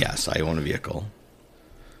 yes, I own a vehicle.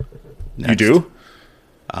 Next. You do?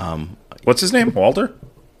 What's his name? Walter?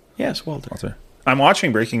 Yes, Walter. I'm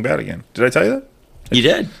watching Breaking Bad again. Did I tell you that? You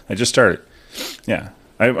did? I just started. Yeah.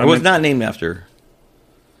 It was not named after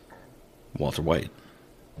Walter White.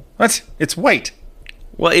 What? It's White.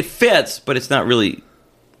 Well, it fits, but it's not really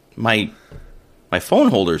my phone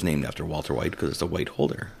holder is named after Walter White because it's a white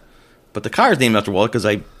holder. But the car is named after Walter because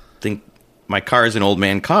I think my car is an old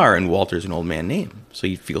man car and Walter's an old man name. So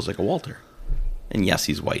he feels like a Walter. And yes,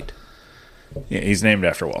 he's white. Yeah, he's named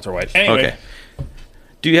after Walter White. Anyway. Okay.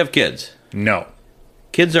 Do you have kids? No.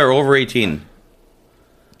 Kids are over 18.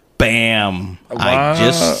 Bam. I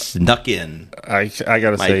just snuck in. I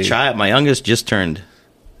gotta say, my youngest just turned.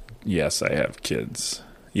 yes, I have kids.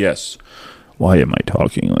 Yes. Why am I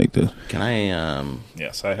talking like this? Can I,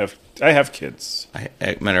 Yes, I have kids.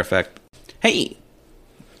 matter of fact, hey,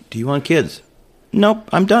 do you want kids? Nope,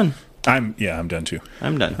 I'm done. I'm done too.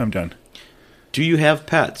 I'm done. I'm done. Do you have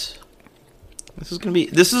pets? This is gonna be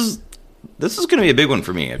a big one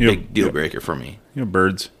for me. Big deal breaker for me. You know,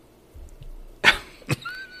 birds.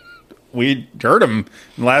 We heard them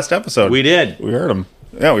in the last episode. We did. We heard them.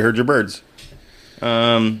 Yeah, we heard your birds.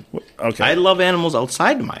 Okay. I love animals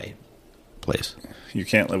outside my place. You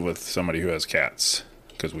can't live with somebody who has cats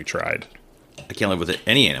because we tried. I can't live with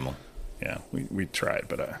any animal. Yeah, we tried,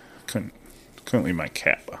 but I couldn't leave my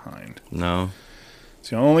cat behind. No. It's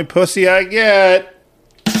the only pussy I get.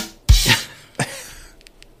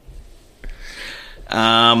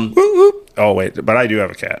 Oh wait, but I do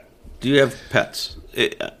have a cat. Do you have pets?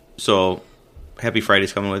 So, Happy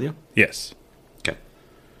Friday's coming with you? Yes. Okay.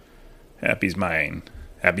 Happy's mine.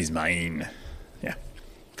 Happy's mine. Yeah.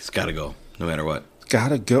 It's got to go, no matter what.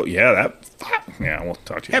 Gotta go. Yeah, yeah, we'll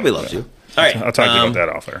talk to you. Happy about loves that. you. All right. I'll talk to you about that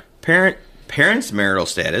off air. Parents' marital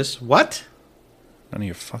status. What? None of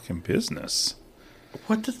your fucking business.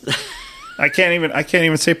 What does I can't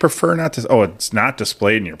even say prefer not to. Oh, it's not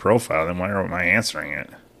displayed in your profile. Then why am I answering it?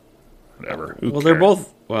 Whatever. Who Well, they're cares?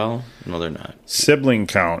 both. Well, no, they're not. Sibling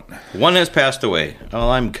count. One has passed away.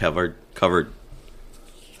 Oh, I'm covered.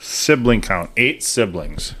 Sibling count. 8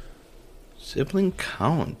 siblings. Sibling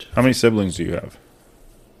count. How many siblings do you have?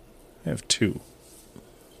 I have 2.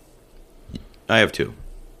 I have 2.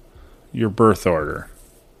 Your birth order.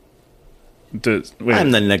 Wait,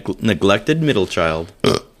 I'm the neglected middle child.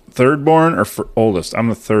 third born or oldest? I'm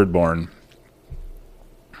the third born.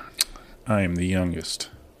 I am the youngest.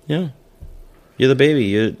 Yeah. You're the baby.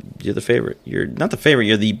 You're the favorite. You're not the favorite.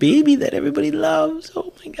 You're the baby that everybody loves.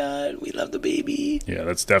 Oh my God, we love the baby. Yeah,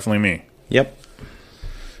 that's definitely me. Yep.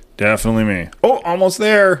 Definitely me. Oh, almost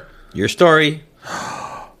there. Your story.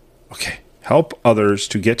 Okay. Help others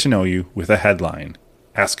to get to know you with a headline.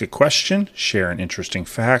 Ask a question, share an interesting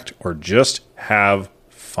fact, or just have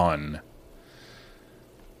fun.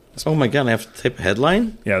 Oh my God, I have to type a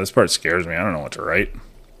headline? Yeah, this part scares me. I don't know what to write.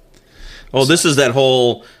 Oh, this is that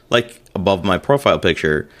whole, like, above my profile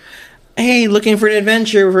picture. Hey, looking for an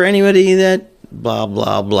adventure for anybody that blah,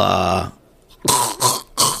 blah, blah.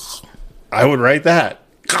 I would write that.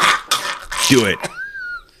 Do it.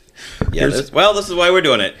 Yeah, this is why we're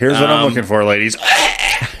doing it. Here's what I'm looking for, ladies.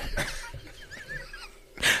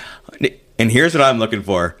 And here's what I'm looking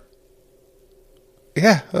for.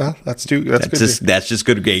 Yeah, well, that's good. That's just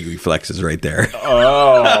good gag reflexes right there.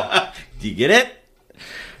 Oh. Do you get it?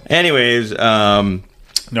 Anyways, No,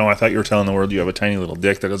 I thought you were telling the world you have a tiny little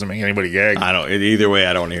dick that doesn't make anybody gag. I don't. Either way,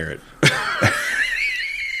 I don't hear it.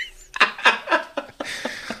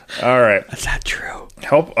 All right. That's not true.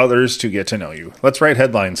 Help others to get to know you. Let's write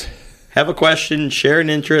headlines. Have a question, share an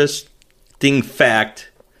interesting fact,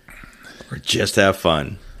 or just have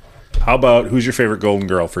fun. How about who's your favorite Golden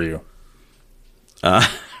Girl for you? My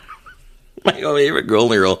favorite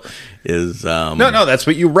Golden Girl is No, that's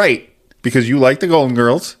what you write because you like the Golden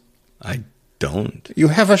Girls. I don't. You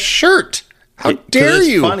have a shirt. How dare it's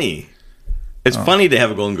you? Funny. It's funny to have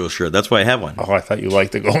a Golden Girl shirt. That's why I have one. Oh, I thought you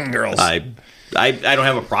liked the Golden Girls. I don't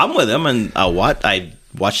have a problem with them, and I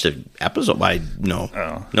watched an episode. No.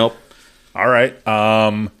 Oh. Nope. All right.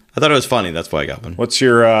 I thought it was funny. That's why I got one. What's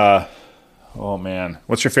your? Oh man,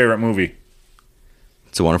 what's your favorite movie?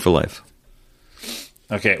 It's a Wonderful Life.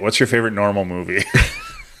 Okay, what's your favorite normal movie?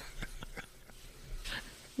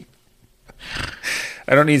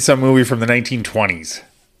 I don't need some movie from the 1920s.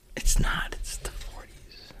 It's not. It's the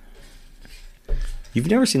 40s. You've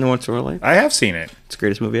never seen The Wonderful Life? I have seen it. It's the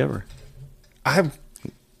greatest movie ever.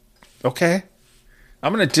 Okay.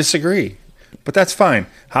 I'm going to disagree, but that's fine.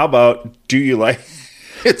 How about do you like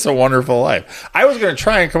It's a Wonderful Life? I was going to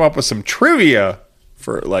try and come up with some trivia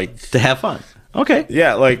for like To have fun. Okay.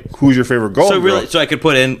 yeah, like who's your favorite Golden Girl? So I could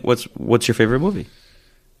put in what's your favorite movie?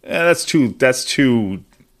 Yeah, that's too. What's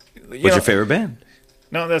your favorite band?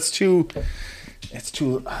 No, that's too. It's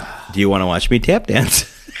too. Do you want to watch me tap dance?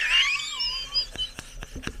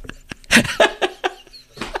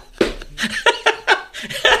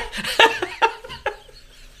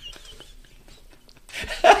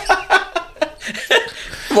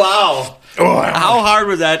 Wow. Oh, How hard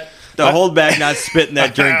was that to hold back not spitting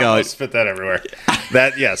that drink I out? spit that everywhere.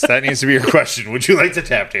 That needs to be your question. Would you like to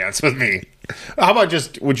tap dance with me? How about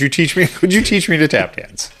would you teach me to tap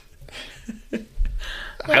dance?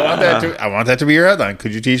 I want that to be your headline.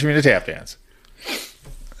 Could you teach me to tap dance?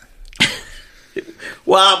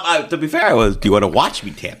 Well, to be fair, do you want to watch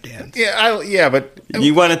me tap dance? Yeah, but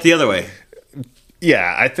You want it the other way.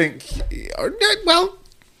 yeah, I think. Well,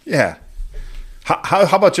 yeah.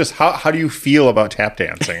 How about just how do you feel about tap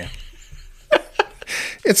dancing?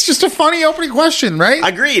 It's just a funny opening question, right?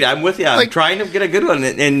 Agreed. I'm with you. I'm trying to get a good one,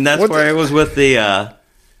 and that's where I was with the.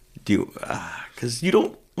 Because you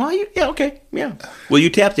don't. Well, yeah, okay, yeah. Will you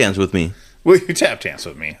tap dance with me? Will you tap dance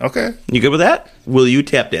with me? Okay. You good with that? Will you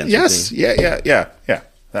tap dance? Yes. With me? Yeah.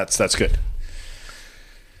 That's good.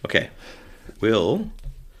 Okay. Will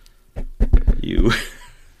you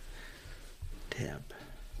tap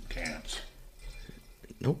Dance.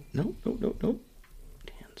 Nope.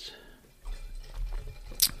 Dance.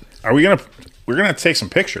 Are we we're gonna take some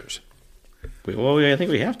pictures? Well, I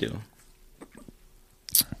think we have to.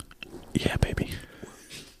 Yeah, baby.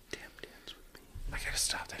 Tap dance with me. I gotta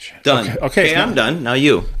stop that shit. Done. Okay, I'm done. Now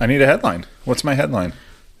you. I need a headline. What's my headline?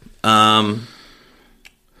 Will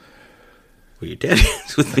you tap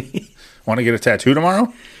dance with me? Want to get a tattoo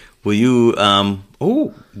tomorrow? Will you?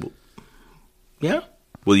 Yeah.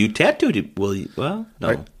 Will you tattoo? Will you? Well,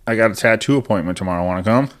 no. I got a tattoo appointment tomorrow. Want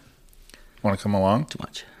to come? Want to come along? Too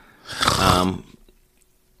much.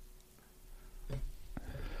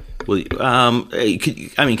 Will you?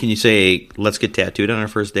 Can you say let's get tattooed on our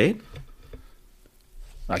first date?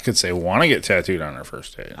 I could say want to get tattooed on our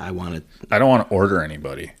first date. I want to. I don't want to order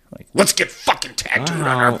anybody. Like, let's get fucking tattooed on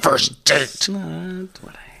our first date. That's not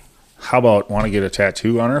what How about want to get a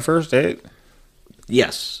tattoo on our first date?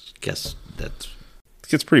 Yes. Guess that's. It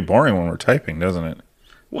gets pretty boring when we're typing, doesn't it?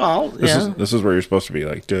 Well, This is where you're supposed to be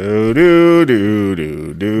like do do do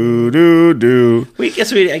do do do do. I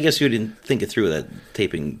guess you didn't think it through. That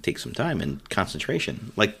taping takes some time and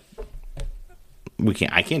concentration. Like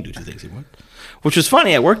I can't do two things at once. Which was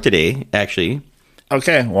funny at work today, actually.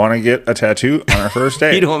 Okay, want to get a tattoo on our first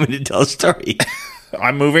date? You don't want me to tell a story.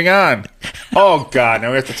 I'm moving on. Oh God, now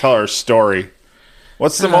we have to tell our story.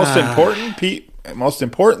 What's the most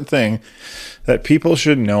important thing that people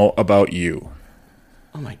should know about you?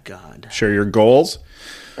 Oh my God. Share your goals,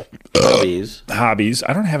 Hobbies.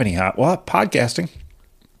 I don't have any podcasting.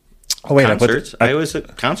 Oh wait, Concerts.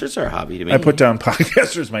 Concerts are a hobby to me. I put down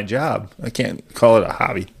podcaster as my job. I can't call it a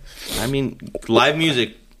hobby. I mean, live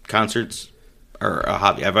music concerts are a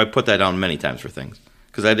hobby. I put that down many times for things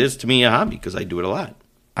because that is to me a hobby because I do it a lot.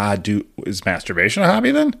 Is masturbation a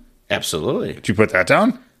hobby then? Absolutely. Did you put that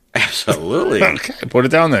down? Absolutely. Okay, put it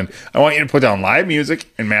down then. I want you to put down live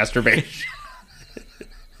music and masturbation.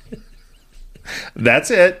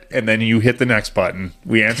 That's it. And then you hit the next button.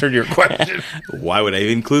 We answered your question. Why would I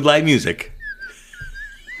include live music?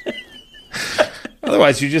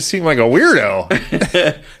 Otherwise, you just seem like a weirdo.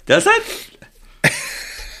 Does that?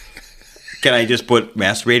 Can I just put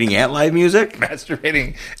masturbating at live music?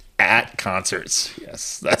 Masturbating at concerts.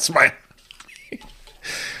 Yes, that's my...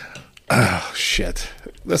 Oh, shit.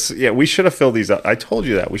 We should have filled these up. I told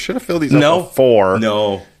you that. We should have filled these up before.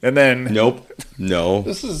 No. And then... Nope. No.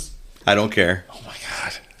 This is... I don't care. Oh, my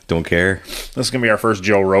God. Don't care. This is going to be our first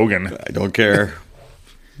Joe Rogan. I don't care.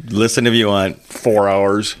 Listen if you want. 4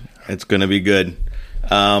 hours. It's going to be good.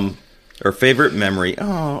 Our favorite memory.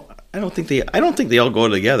 Oh, I don't think they all go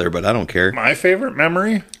together, but I don't care. My favorite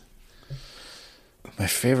memory?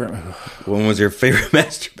 When was your favorite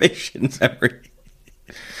masturbation memory?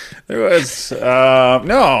 There was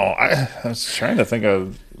I was trying to think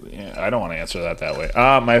of. I don't want to answer that way.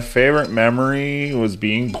 My favorite memory was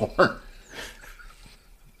being born.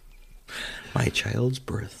 My child's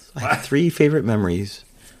birth. I have 3 favorite memories.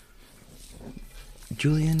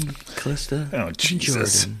 Julian, Callista,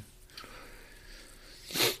 Jesus. Jordan.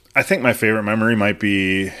 I think my favorite memory might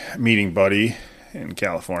be meeting Buddy in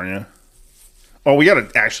California. Oh, we got to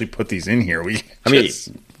actually put these in here.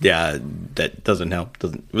 Yeah, that doesn't help.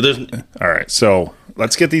 All right, so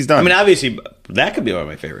let's get these done. I mean, obviously, that could be one of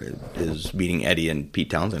my favorite is meeting Eddie and Pete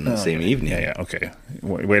Townsend in the same evening. Yeah, okay.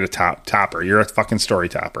 Way to topper. You're a fucking story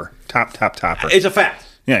topper. Topper. It's a fact.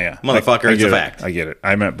 Yeah. Motherfucker, it's a fact. I get it.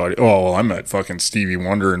 I met Buddy. Oh, well, I met fucking Stevie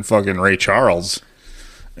Wonder and fucking Ray Charles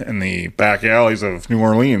in the back alleys of New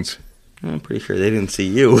Orleans. I'm pretty sure they didn't see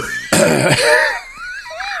you.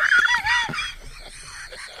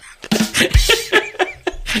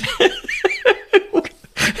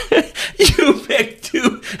 You picked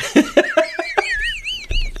 2.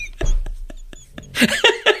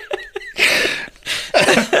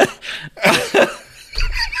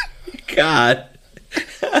 God.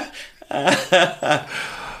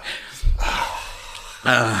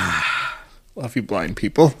 Love you, blind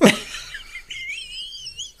people.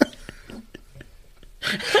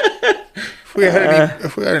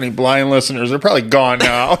 If we had any blind listeners, they're probably gone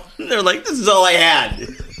now. They're like, this is all I had.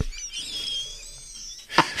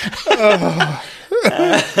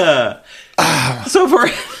 So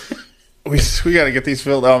We got to get these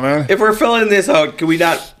filled out, man. if we're filling this out, can we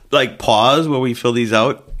not like pause while we fill these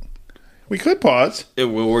out? We could pause.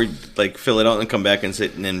 Will we like fill it out and come back and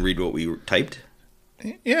sit and then read what we typed?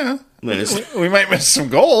 Yeah. Then it's- We might miss some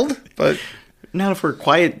gold, but Not if we're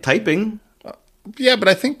quiet typing. yeah, but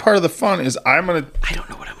I think part of the fun is I don't know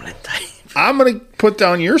what I'm going to type. I'm going to put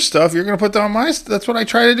down your stuff. You're going to put down my stuff. That's what I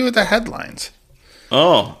try to do with the headlines.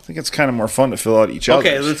 Oh, I think it's kind of more fun to fill out each other.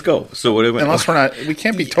 okay. Let's go. So what? Unless we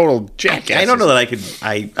can't be total jackasses. I don't know that I could.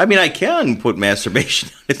 I mean, I can put masturbation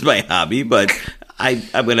as my hobby, but I'm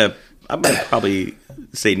gonna probably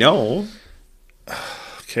say no.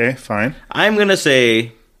 Okay, fine. I'm gonna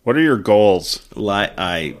say What are your goals?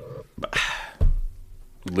 I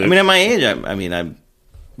mean, at my age, I'm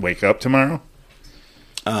Wake up tomorrow?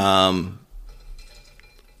 like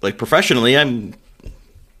professionally, I'm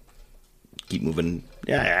keep moving.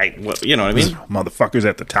 Yeah, you know what I mean. Motherfucker's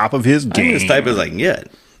at the top of his I'm game. as type as I can get.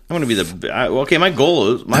 I'm gonna be okay. My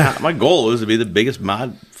goal is my goal is to be the biggest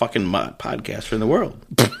mod podcaster in the world.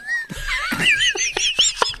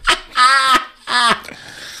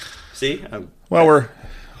 See, Well,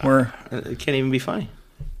 we're. it can't even be funny.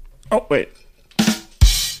 Oh wait,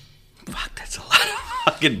 Fuck, that's a lot of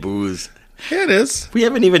fucking booze. yeah, it is. We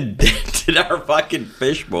haven't even dented our fucking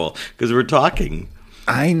fishbowl because we're talking.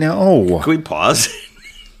 I know. Can we pause?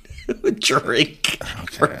 Drink.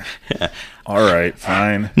 Okay. All right,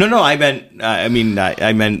 fine. No, I meant. I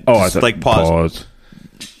meant. Oh, I just, thought like pause.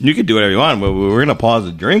 You can do whatever you want, but we're gonna pause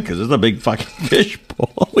the drink because it's a big fucking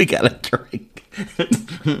fishbowl. We gotta drink.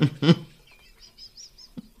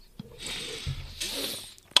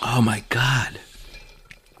 Oh my god!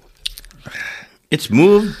 It's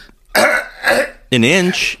moved an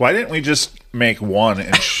inch. Why didn't we just make one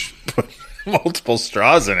and put multiple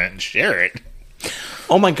straws in it and share it?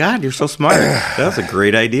 Oh my god! You're so smart. That's a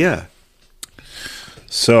great idea.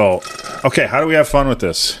 So, okay, how do we have fun with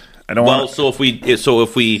this? I don't Well, want. so if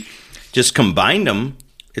we just combined them,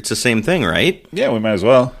 it's the same thing, right? Yeah, we might as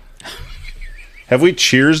well. Have we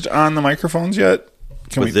cheersed on the microphones yet?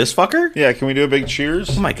 Can With this fucker? Yeah, can we do a big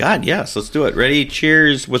cheers? Oh my god! Yes, let's do it. Ready?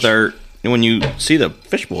 Cheers! With our when you see the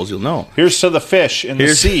fish bowls, you'll know. Here's to the fish in the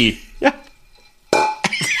Here's- sea. Yeah.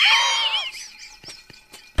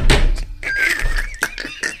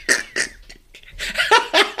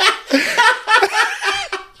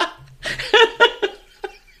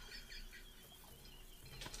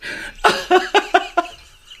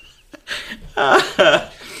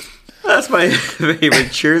 That's my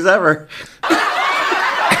favorite cheers ever.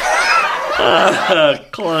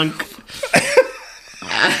 Clunk.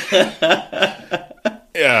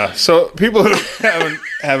 Yeah. So people who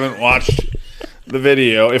haven't watched the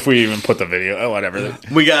video, if we even put the video, whatever.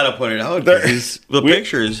 We gotta put it out. There- The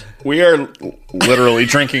pictures. We are literally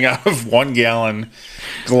drinking out of 1 gallon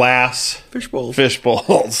glass Fish bowls. fish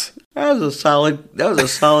bowls, That was a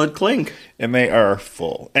solid clink. and they are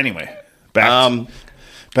full. Anyway,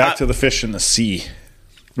 back to the fish in the sea.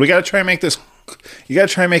 We got to try and make this. You got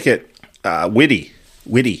to try and make it witty.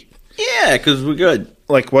 Yeah, because we're good.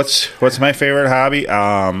 Like what's my favorite hobby?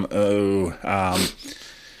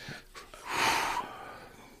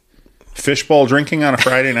 Fishbowl drinking on a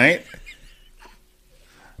Friday night.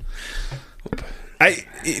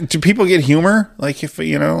 Do people get humor? Like if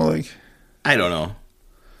like I don't know.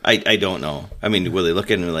 I don't know. I mean, will they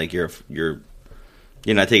look at me like you're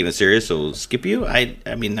not taking it serious? So we'll skip you? I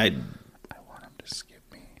want them to skip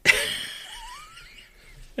me.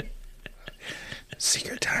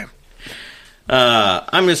 Secret time.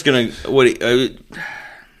 I'm just gonna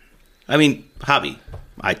hobby.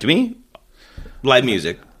 To me, live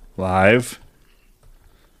music. Live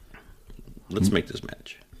Let's make this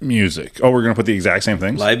match. music. Oh, we're gonna put the exact same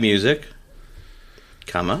things. Live music,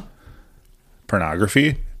 comma,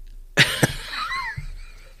 Pornography.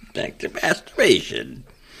 back to masturbation.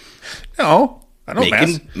 No, I don't.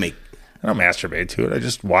 I Make don't masturbate to it. I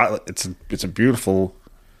just watch. It's a beautiful.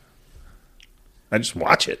 I just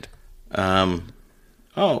watch it.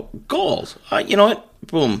 Goals. You know what?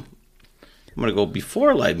 Boom. I'm gonna go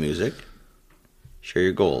before live music. Share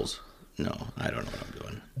your goals. No, I don't know what I'm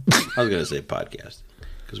doing. I was gonna say podcast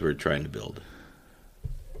because we're trying to build.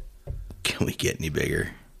 Can we get any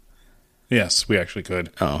bigger? Yes, we actually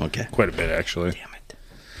could. Oh, okay. Quite a bit, actually. Damn it.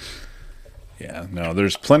 Yeah, no,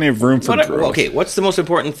 there's plenty of room for growth. Okay, what's the most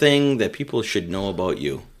important thing that people should know about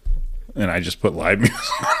you? And I just put live music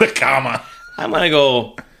with a comma. I'm going to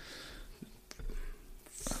go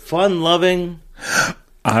fun-loving.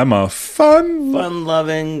 I'm a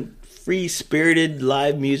fun-loving, free-spirited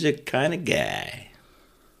live music kind of guy.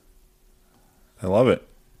 I love it.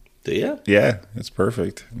 Do you? Yeah, it's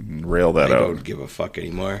perfect. Rail that I out. don't give a fuck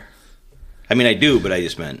anymore. I mean, I do, but I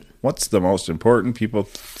just meant What's the most important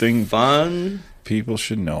thing fun, people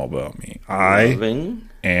should know about me? I loving,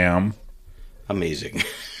 am amazing.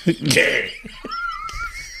 gay.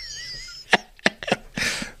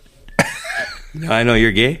 I know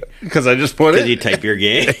you're gay Because I just put because it. you type you're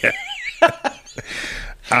gay.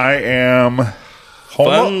 I am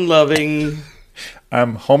Fun-loving.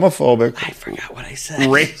 I'm homophobic, I forgot what I said.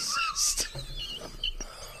 racist,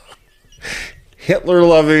 Hitler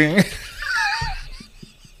loving.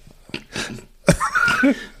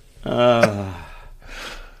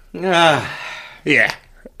 Yeah.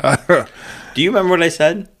 Do you remember what I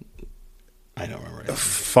said? I don't remember what I said.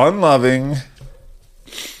 Fun loving.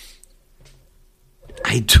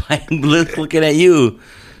 I'm looking at you.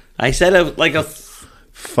 I said a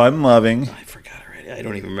Fun loving. I forgot already. I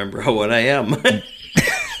don't even remember what I am.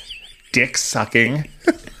 Dick sucking.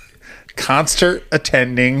 Concert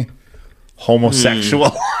attending.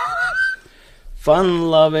 Homosexual.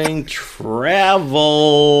 Fun-loving, travel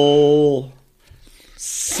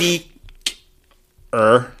seeker.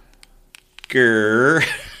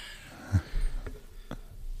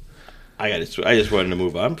 I just wanted to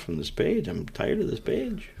move on from this page. I'm tired of this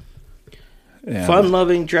page. Yeah.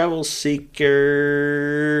 Fun-loving, travel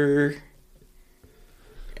seeker,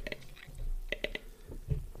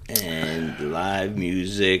 and live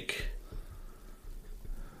music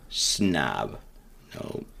snob.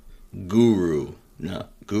 No. Guru. No.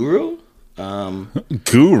 Guru?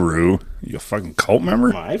 Guru? You a fucking cult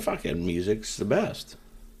member? My fucking music's the best.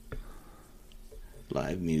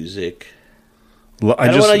 Live music. I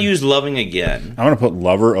don't want to use loving again. I want to put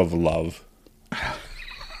lover of love.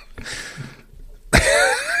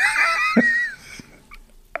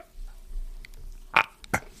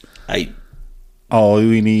 All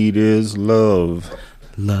we need is love.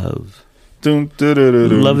 Love. Dun, dun, dun, dun,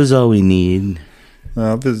 dun. Love is all we need.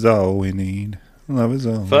 Love is all we need. Love is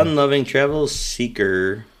all. Fun-loving travel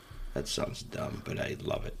seeker. That sounds dumb, but I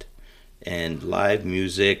love it. And live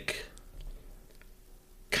music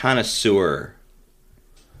connoisseur.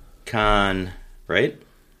 Right?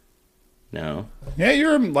 No. Yeah,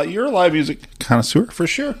 you're a live music connoisseur for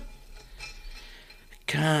sure.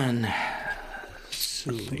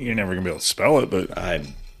 You're never gonna be able to spell it, but I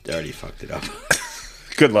already fucked it up.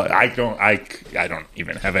 good luck. I don't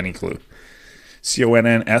even have any clue.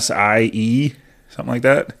 CONNSIE, something like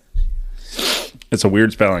that. It's a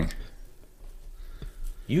weird spelling.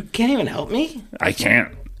 You can't even help me? I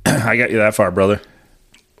can't. I got you that far, brother.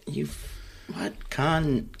 What?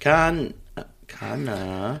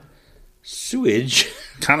 Sewage.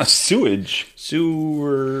 Kind of sewage.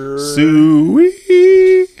 Sewer.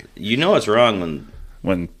 Suey. You know it's wrong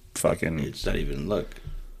when fucking. It's not even, look.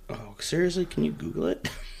 Oh, seriously? Can you Google it?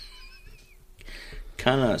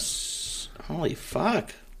 Holy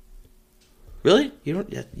fuck. Really? You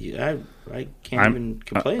don't. I can't even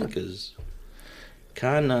complain because.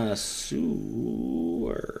 Connoisseur.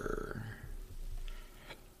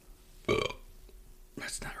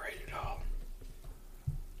 That's not right at all.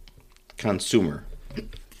 Consumer.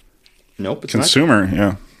 Nope, it's consumer, not.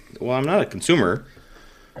 Yeah. Well, I'm not a consumer.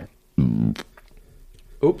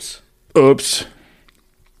 Oops.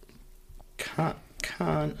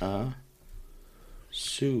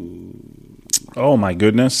 Oh my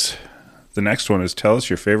goodness. The next one is tell us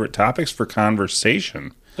your favorite topics for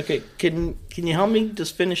conversation. Okay, can you help me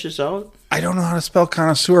just finish this out? I don't know how to spell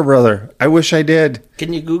connoisseur, brother. I wish I did.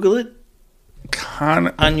 Can you Google it?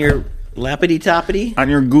 On your lappity-toppity? On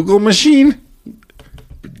your Google machine?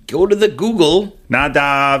 Go to the Google.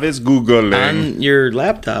 Nadav is Googling. On your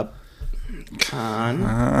laptop.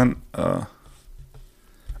 I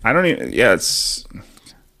don't even... Yeah, it's...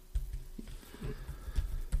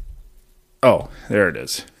 Oh, there it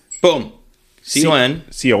is. Boom. C-O-N.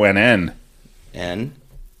 C-O-N-N. N.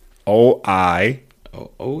 O-I.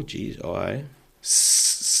 Oh, geez. O-I.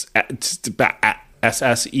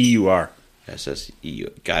 S-S-E-U-R.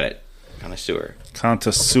 S-S-E-U. Got it. Connoisseur.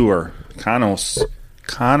 Connoisseur.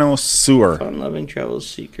 Connoisseur. Fun-loving travel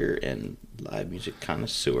seeker and live music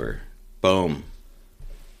connoisseur. Boom.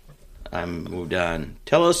 I'm moved on.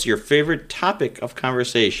 Tell us your favorite topic of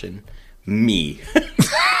conversation. Me.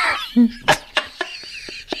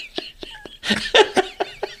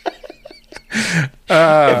 If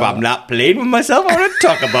I'm not playing with myself, I want to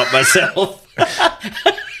talk about myself.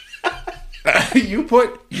 You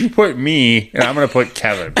put me, and I'm going to put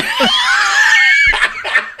Kevin.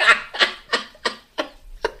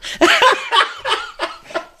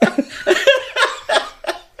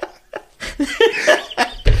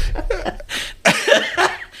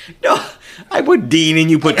 No, I put Dean and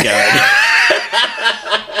you put Kevin.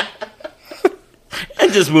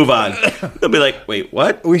 And just move on. They'll be like, wait,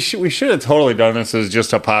 what? We should have totally done this as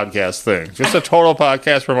just a podcast thing. Just a total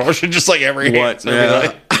podcast promotion, just like every What? answer.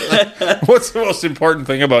 Like, what's the most important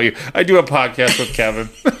thing about you? I do a podcast with Kevin.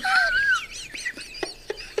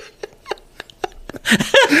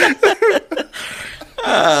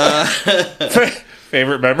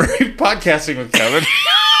 Favorite memory? Podcasting with Kevin.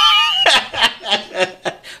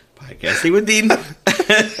 Podcasting with Dean.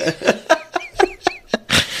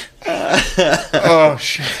 Oh,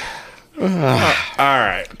 shit. All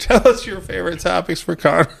right. Tell us your favorite topics for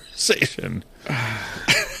conversation.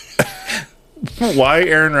 Why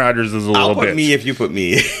Aaron Rodgers is a little I'll put bitch. me if you put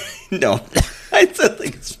me. No, I just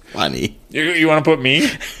think it's funny. You want to put me?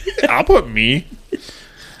 I'll put me.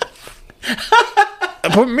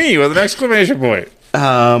 I'll put me with an exclamation point.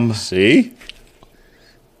 See?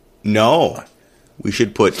 No, we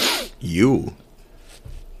should put you.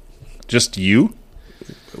 Just you?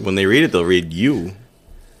 When they read it, they'll read you.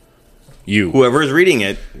 You. Whoever is reading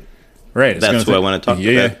it, Right. it's that's gonna who I want to talk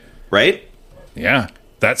yeah, to. Right? Yeah.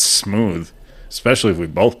 That's smooth. Especially if we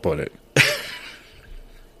both put it.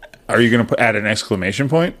 Are you going to add an exclamation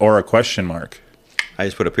point or a question mark? I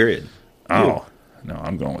just put a period. Oh. No,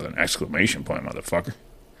 I'm going with an exclamation point, motherfucker.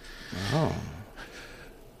 Oh.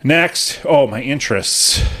 Next. Oh, my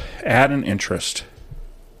interests. Add an interest.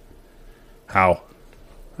 How?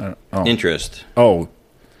 Oh. Interest. Oh.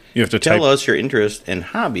 You have to Tell type. us your interest and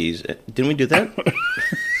hobbies. Didn't we do that?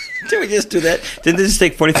 Did we just do that? Didn't this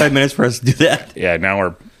take 45 minutes for us to do that? Yeah,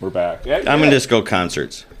 now we're back. Yeah, I'm going to just go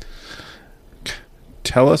concerts.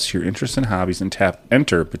 Tell us your interests and hobbies and tap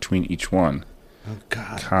enter between each one. Oh,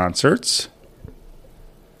 God. Concerts.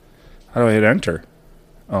 How do I hit enter?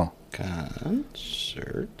 Oh.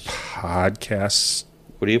 Concerts. Podcasts.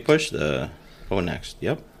 What do you push? Next.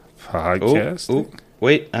 Yep. Podcast. Oh,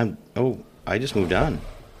 wait. I just moved on.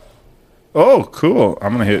 Oh, cool.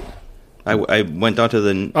 I'm going to hit. I went down to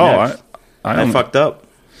the next. I fucked up.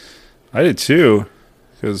 I did too.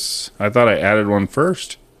 Because I thought I added one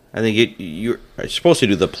first. I think you're supposed to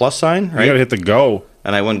do the plus sign, right? You got to hit the go.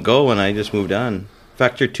 And I went go, and I just moved on.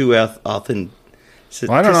 Factor 2 authenticity.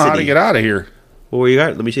 Well, I don't know how to get out of here. Well, where you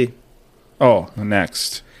got? Let me see. Oh,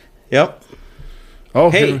 next. Yep. Oh,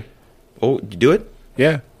 Hey. here- Oh, did you do it?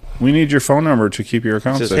 yeah. We need your phone number to keep your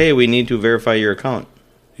account It says, safe. hey, we need to verify your account.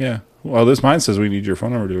 Yeah. Well, mine says we need your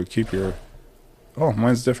phone number to keep your. Oh,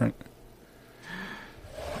 mine's different.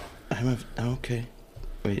 Okay.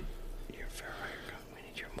 Wait. Your verify your account. We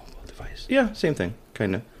need your mobile device. Yeah, same thing.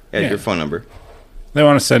 Kind of. Add Yeah. your phone number. They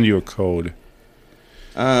want to send you a code.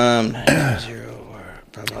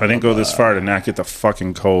 990. I didn't go this far to not get the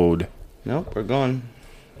fucking code. Nope, we're going.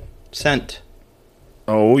 Sent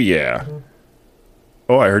Oh, yeah.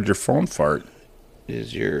 Oh, I heard your phone fart.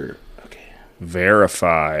 is your. Okay.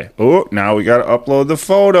 Verify. Oh, now we got to upload the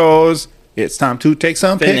photos. It's time to take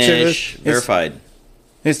some Finish. pictures. Verified.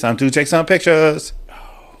 It's time to take some pictures.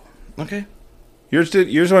 Okay.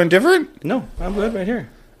 Yours went different? No, I'm good right here.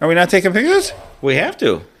 Are we not taking pictures? We have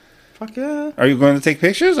to. Fuck yeah. Are you going to take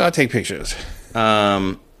pictures? I'll take pictures.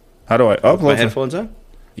 How How do I upload? my headphones on?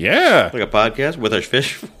 Yeah. Like a podcast with our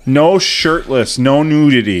fish. No shirtless, no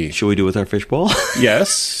nudity. Should we do with our fishbowl?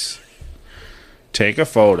 Yes. Take a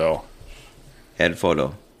photo. Head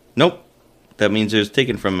photo. Nope. That means it was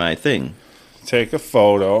taken from my thing. Take a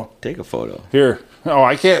photo. Take a photo. Here. Oh,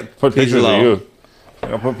 I can't put Please pictures allow. of you.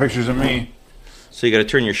 I'll put pictures of me. So you got to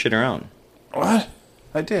turn your shit around. What?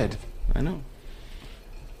 I did. I know.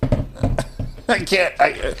 I can't.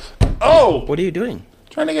 Oh! What are you doing?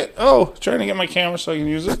 Trying to get my camera so I can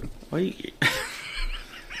use it. Why are you...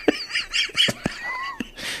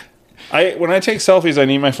 When I take selfies, I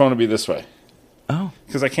need my phone to be this way Oh.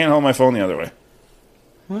 because I can't hold my phone the other way.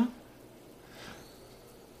 Well.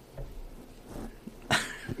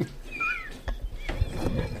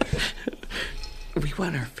 We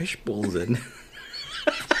want our fish bowls in.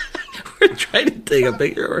 We're trying to take a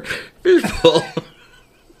picture of our fish bowl.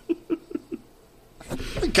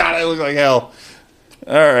 God, I look like hell.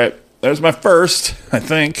 All right, there's my first. I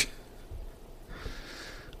think.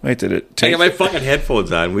 Wait, did it I take? got my fucking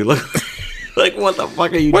headphones on. We look like, what the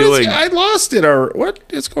fuck are you What is- doing? I lost it. Or what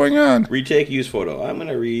is going on? Retake, use photo. I'm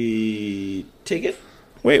gonna retake it.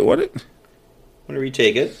 Wait, what? I'm gonna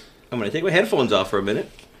retake it. I'm going to take my headphones off for a minute.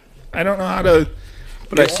 I don't know how to.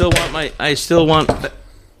 But I still want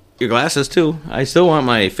your glasses too. I still want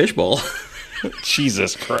my fishbowl.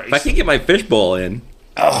 Jesus If I Christ. can get my fishbowl in,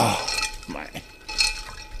 My.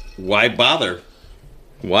 why bother?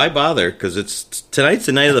 Why bother? Because tonight's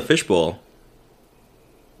the night of the fishbowl.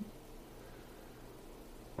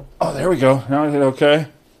 Oh, there we go. Now is it okay?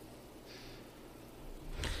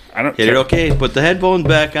 I don't Get it okay. Put the headphones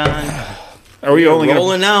back on. Are we only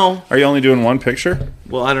rolling now? Are you only doing one picture?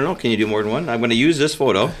 Well, I don't know. Can you do more than one? I'm going to use this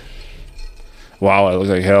photo. Wow, I look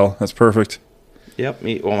like hell. That's perfect. Yep.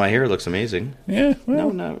 Well, my hair looks amazing. Yeah.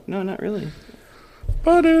 Well. No, not really.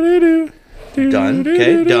 Done.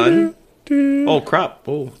 Okay, done. Oh, crap.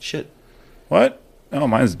 Oh, shit. What? Oh,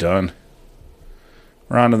 mine's done.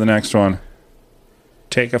 We're on to the next one.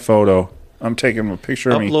 Take a photo. I'm taking a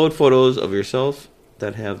picture of me. Upload photos of yourself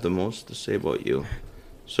that have the most to say about you.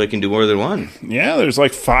 So I can do more than one. Yeah, there's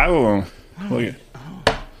like 5 of them. Look at,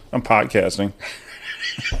 I'm podcasting.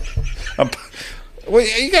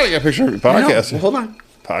 Wait, you gotta get a picture of me podcasting. Hold on.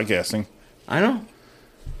 Podcasting. I know.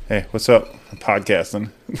 Hey, what's up? I'm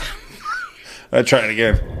podcasting. I'll try it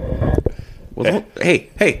again. Well,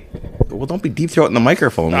 hey. Well, don't be deep throating the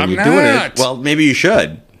microphone when I'm you're doing not. it. Well, maybe you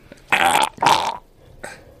should.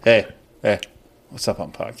 Hey, what's up?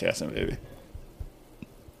 I'm podcasting, baby.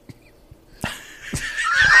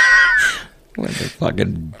 One of the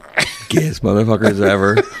fucking gayest motherfuckers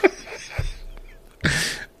ever.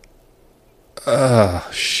 Oh,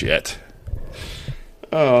 shit.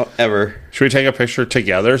 Oh, ever. Should we take a picture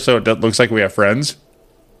together so it looks like we have friends?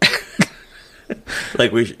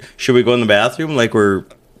 Like should we go in the bathroom like we're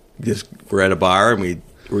at a bar and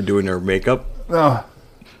we're doing our makeup? No.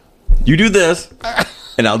 You do this,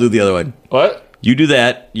 and I'll do the other one. What? You do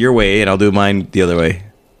that your way, and I'll do mine the other way.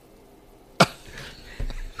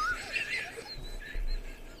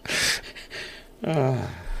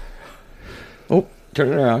 Oh, turn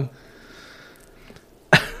it around.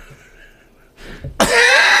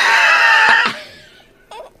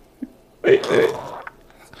 Wait.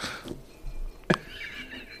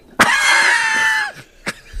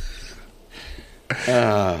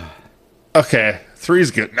 Okay, 3's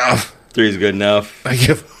good enough. 3's good enough. I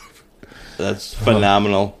give up. That's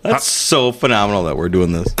phenomenal. That's so phenomenal that we're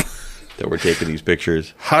doing this. That we're taking these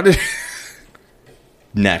pictures. How did...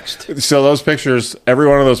 Next. So those pictures, every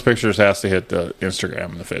one of those pictures has to hit the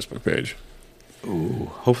Instagram and the Facebook page.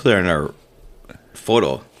 Ooh, hopefully they're in our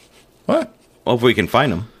photo. What? Hopefully we can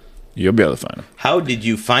find them. You'll be able to find them. How did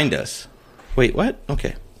you find us? Wait, what?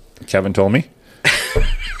 Okay. Kevin told me.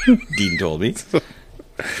 Dean told me.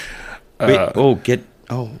 Wait,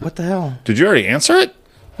 what the hell? Did you already answer it?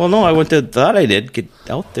 Well, no, thought I did. Get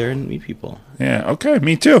out there and meet people. Yeah, okay,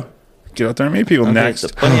 me too. Get out there and meet people. Okay, Next. so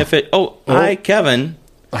plenty of fit. Hi, Kevin.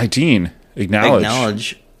 Hi, Dean.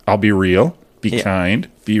 Acknowledge. I'll be real. Be kind.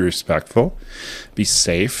 Be respectful. Be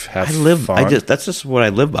safe. Have fun. That's just what I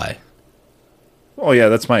live by. Oh yeah,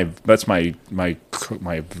 that's my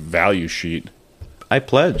value sheet. I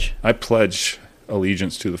pledge. I pledge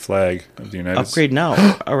allegiance to the flag of the United States. Upgrade now.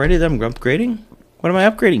 Already I'm upgrading? What am I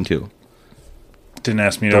upgrading to? Didn't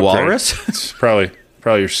ask me to The upgrade. walrus? It's probably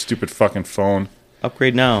your stupid fucking phone.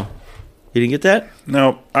 Upgrade now. You didn't get that?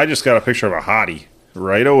 No, I just got a picture of a hottie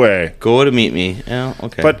right away. Go to meet me. Yeah,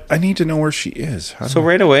 okay. But I need to know where she is.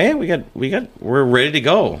 Right away, we're ready to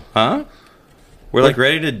go, huh? We're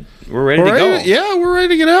ready to go. Yeah, we're ready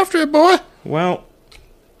to get after it, boy. Well,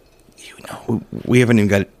 we haven't even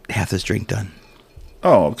got half this drink done.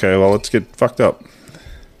 Oh, okay. Well, let's get fucked up.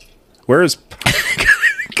 Where is?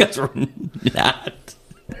 Because we're not.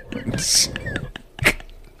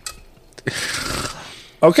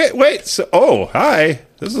 Okay, wait. So, hi.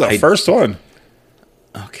 This is our first one.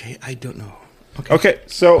 Okay, I don't know. Okay,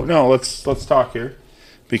 so no, let's talk here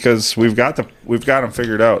because we've got them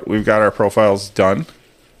figured out. We've got our profiles done.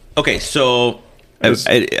 Okay, so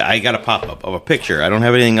I got a pop up of a picture. I don't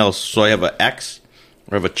have anything else, so I have an X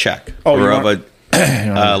or I have a check or I have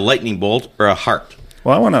a lightning bolt or a heart.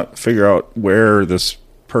 Well, I want to figure out where this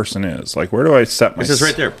person is. Like, where do I set my? It says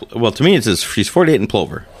right there. Well, to me, it says she's 48 in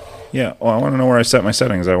Plover. Yeah. Well, I want to know where I set my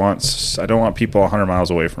settings. I don't want people 100 miles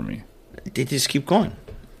away from me. They just keep going.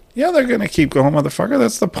 Yeah, they're gonna keep going, motherfucker.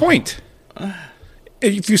 That's the point.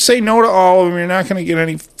 If you say no to all of them, you're not gonna get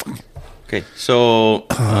any. Okay, so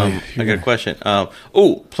I got a question.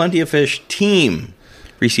 Plenty of Fish team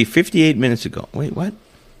received 58 minutes ago. Wait, what?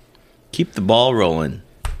 Keep the ball rolling.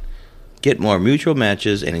 Get more mutual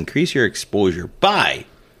matches and increase your exposure by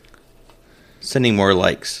sending more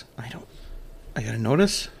likes. I gotta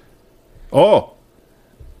notice. Oh.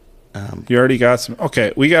 You already got some.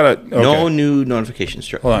 Okay, we got to. Okay. No new notifications.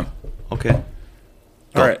 Hold on. Okay.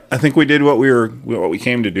 All right. I think we did what we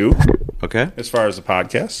came to do Okay. as far as the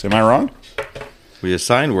podcast. Am I wrong? We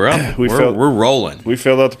assigned. We're up. We we're filled- rolling. We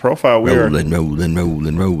filled out the profile. We are.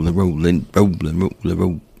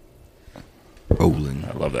 Rolling.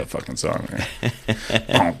 I love that fucking song.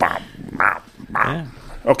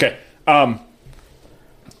 Okay.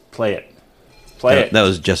 Play it. Play it. That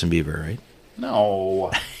was Justin Bieber, right?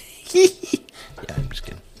 No. Yeah, I'm just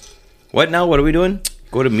kidding. What now? What are we doing?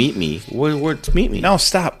 Go to Meet Me. Where's Meet Me? No,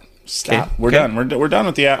 stop. Stop. Okay. We're Okay. done. We're done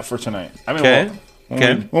with the app for tonight. I mean,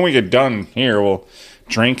 Okay. when we get done here, we'll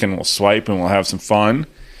drink and we'll swipe and we'll have some fun.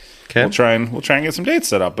 Okay. We'll try and get some dates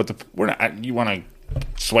set up. But we're not. You want to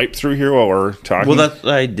swipe through here while we're talking? Well, that's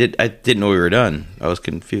I didn't know we were done. I was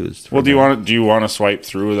confused. Well, do you want to swipe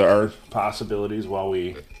through our possibilities while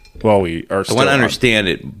we are? Still I want to on? understand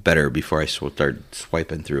it better before I start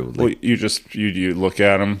swiping through. Well, you look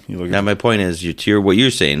at them. You look Now, at. my point is, what you're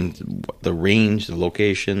saying, the range, the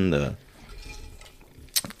location, the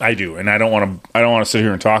I do, and I don't want to sit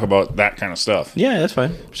here and talk about that kind of stuff. yeah, that's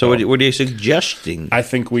fine. So, what are you suggesting? I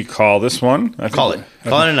think we call this one. Call it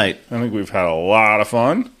a night. I think we've had a lot of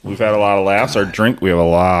fun. We've had a lot of laughs. We have a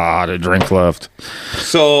lot of drink left.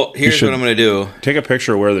 So here's should- what I'm going to do. Take a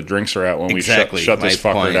picture of where the drinks are at when we shut this my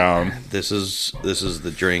fucker point. down. This is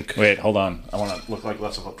the drink. Wait, hold on. I want to look like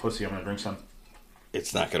less of a pussy. I'm going to drink some.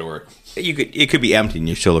 It's not going to work. It could be empty and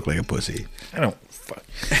you still look like a pussy. I don't. Fuck.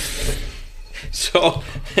 So,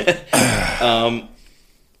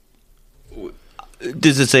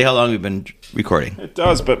 does it say how long we've been recording? It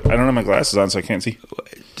does, but I don't have my glasses on, so I can't see.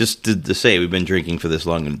 Just to say we've been drinking for this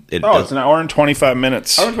long. And it Oh, does, it's an hour and 25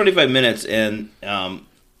 minutes. hour and 25 minutes, and our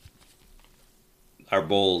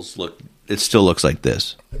bowls it still looks like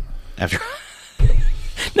this. After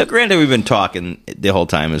now, granted, we've been talking the whole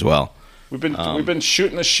time as well. We've been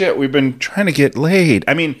shooting the shit. We've been trying to get laid.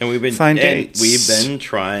 I mean, And we've been find and dates. we've been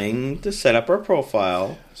trying to set up our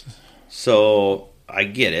profile. So I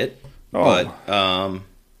get it. Oh.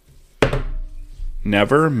 But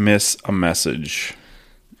Never miss a message.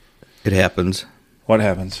 it happens. What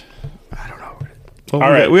happens? Well,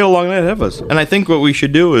 All right. we got a long night ahead of us. And I think what we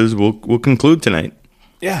should do is we'll conclude tonight.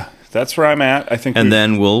 Yeah, that's where I'm at. I think. And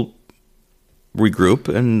then we'll regroup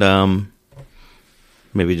and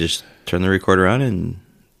maybe just turn the recorder on and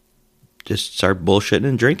just start bullshitting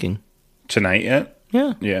and drinking. tonight yet?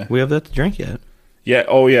 Yeah. Yeah. We have that to drink yet. Yeah.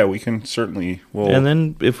 Oh, yeah. We can certainly. And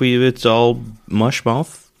then if it's all mush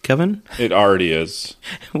mouth, Kevin, It already is.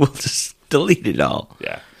 we'll just delete it all.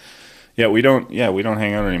 Yeah. Yeah. We don't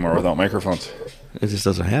hang out anymore without microphones. It just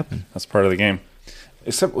doesn't happen. That's part of the game.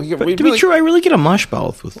 Except But to be true, I really get a mush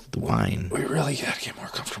mouth with the wine. we really got to get more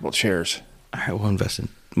comfortable chairs. All right, we'll invest in.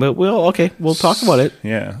 But we'll talk about it.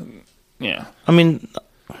 Yeah. Yeah. I mean,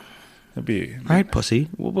 It'd be all right, pussy.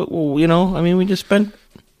 Well, we just spent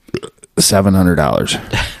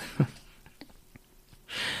 $700.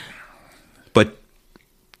 But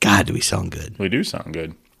God, do we sound good? We do sound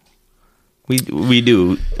good. We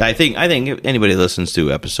do. I think if anybody listens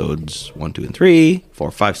to episodes 1, 2, and 3,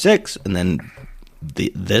 4, 5, 6, and then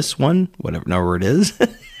this one, whatever number it is,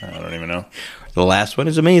 I don't even know. the last one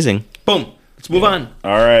is amazing. Boom. Let's move on.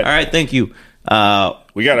 All right. All right. Thank you.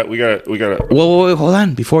 We got it. Wait, hold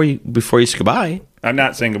on. Before you say goodbye, I'm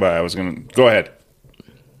not saying goodbye. I was going to go ahead.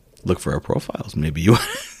 look for our profiles. Maybe you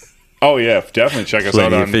Oh, yeah. Definitely check us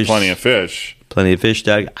Plenty out of on Fish. Plenty of Fish. Plenty of Fish,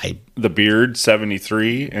 Doug. The Beard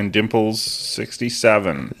 73 and Dimples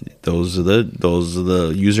 67. Those are the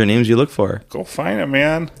usernames you look for. Go find it,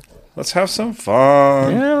 man. Let's have some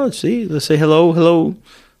fun. Yeah, let's see. Let's say hello.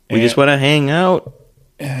 We just want to hang out.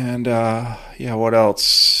 And yeah, what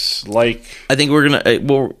else? Like, I think we're gonna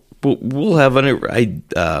we'll have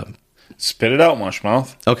spit it out,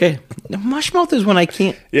 Mushmouth. okay. Mushmouth is when I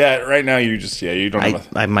can't. Yeah, right now you don't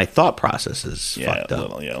have My thought process is fucked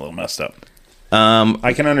up. a little messed up.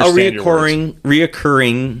 I can A understand your words.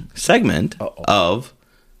 reoccurring segment of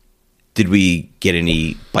did we get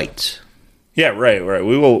any bites? Yeah, right.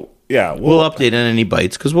 We will. Yeah, We'll update on any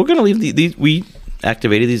bites because we're gonna leave these. We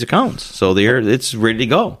activated these accounts, so it's ready to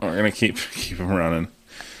go. We're gonna keep them running.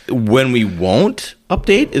 When we won't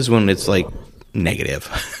update is when it's like negative.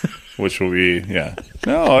 Which will be, yeah.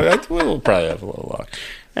 No, we'll probably have a little luck.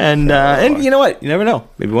 And you know what? You never know.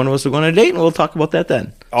 Maybe one of us will go on a date, and we'll talk about that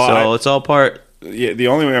then. Oh, It's all part. Yeah, the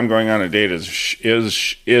only way I'm going on a date is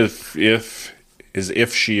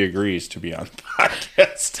if she agrees to be on the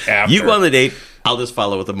podcast after. You go on the date. I'll just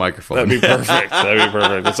follow with a microphone. That'd be perfect.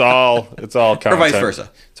 It's all content. Or vice versa.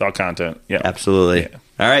 It's all content. Yeah. Absolutely. Yeah.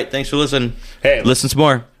 All right. Thanks for listening. Hey, listen some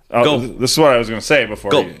more. Go. This is what I was going to say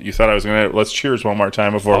before you thought I was going to. Let's cheers one more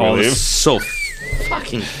time before we leave. So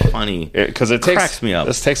fucking funny. Because it cracks me up.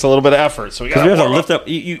 This takes a little bit of effort. So we got to lift up.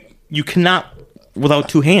 You cannot without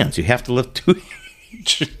two hands. You have to lift two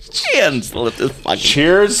hands to lift this fucking.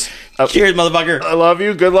 Cheers. Cheers, motherfucker. I love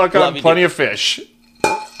you. Good luck on plenty of fish.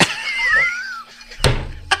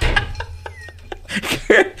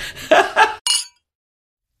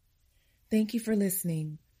 Thank you for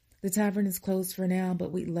listening. The tavern is closed for now,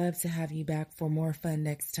 but we'd love to have you back for more fun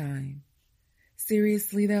next time.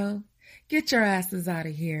 Seriously, though, get your asses out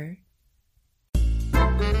of here.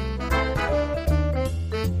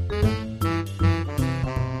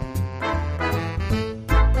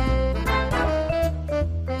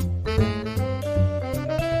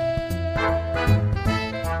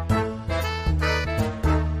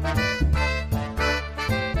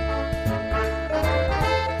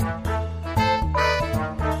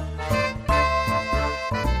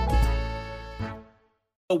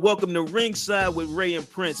 Welcome to Ringside with Ray and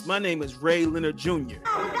Prince. My name is Ray Leonard Jr. Oh, is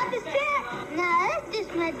that the shit? No, that's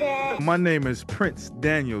just my dad. My name is Prince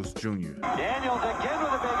Daniels Jr. Daniels again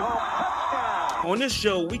with a big home touchdown. On this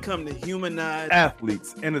show, we come to humanize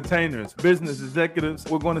athletes, entertainers, business executives.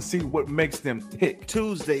 We're going to see what makes them tick.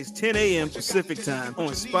 Tuesdays, 10 a.m. Pacific time on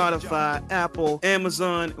Spotify, Apple,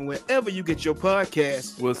 Amazon, and wherever you get your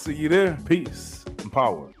podcasts. We'll see you there. Peace and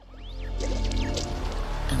power.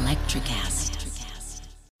 Electric acid.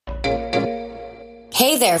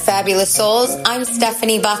 Hey there, fabulous souls. I'm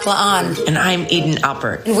Stephanie Baklaan. And I'm Eden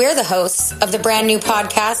Alpert. And we're the hosts of the brand new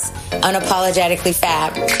podcast, Unapologetically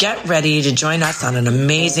Fab. Get ready to join us on an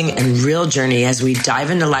amazing and real journey as we dive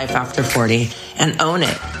into life after 40 and own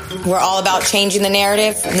it. We're all about changing the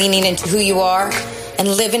narrative, leaning into who you are, and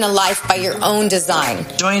living a life by your own design.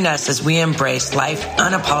 Join us as we embrace life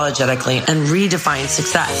unapologetically and redefine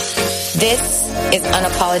success. This is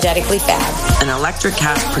Unapologetically Fab, an Electric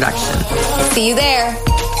Cast production. See you there.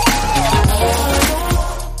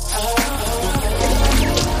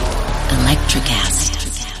 Electric Acid.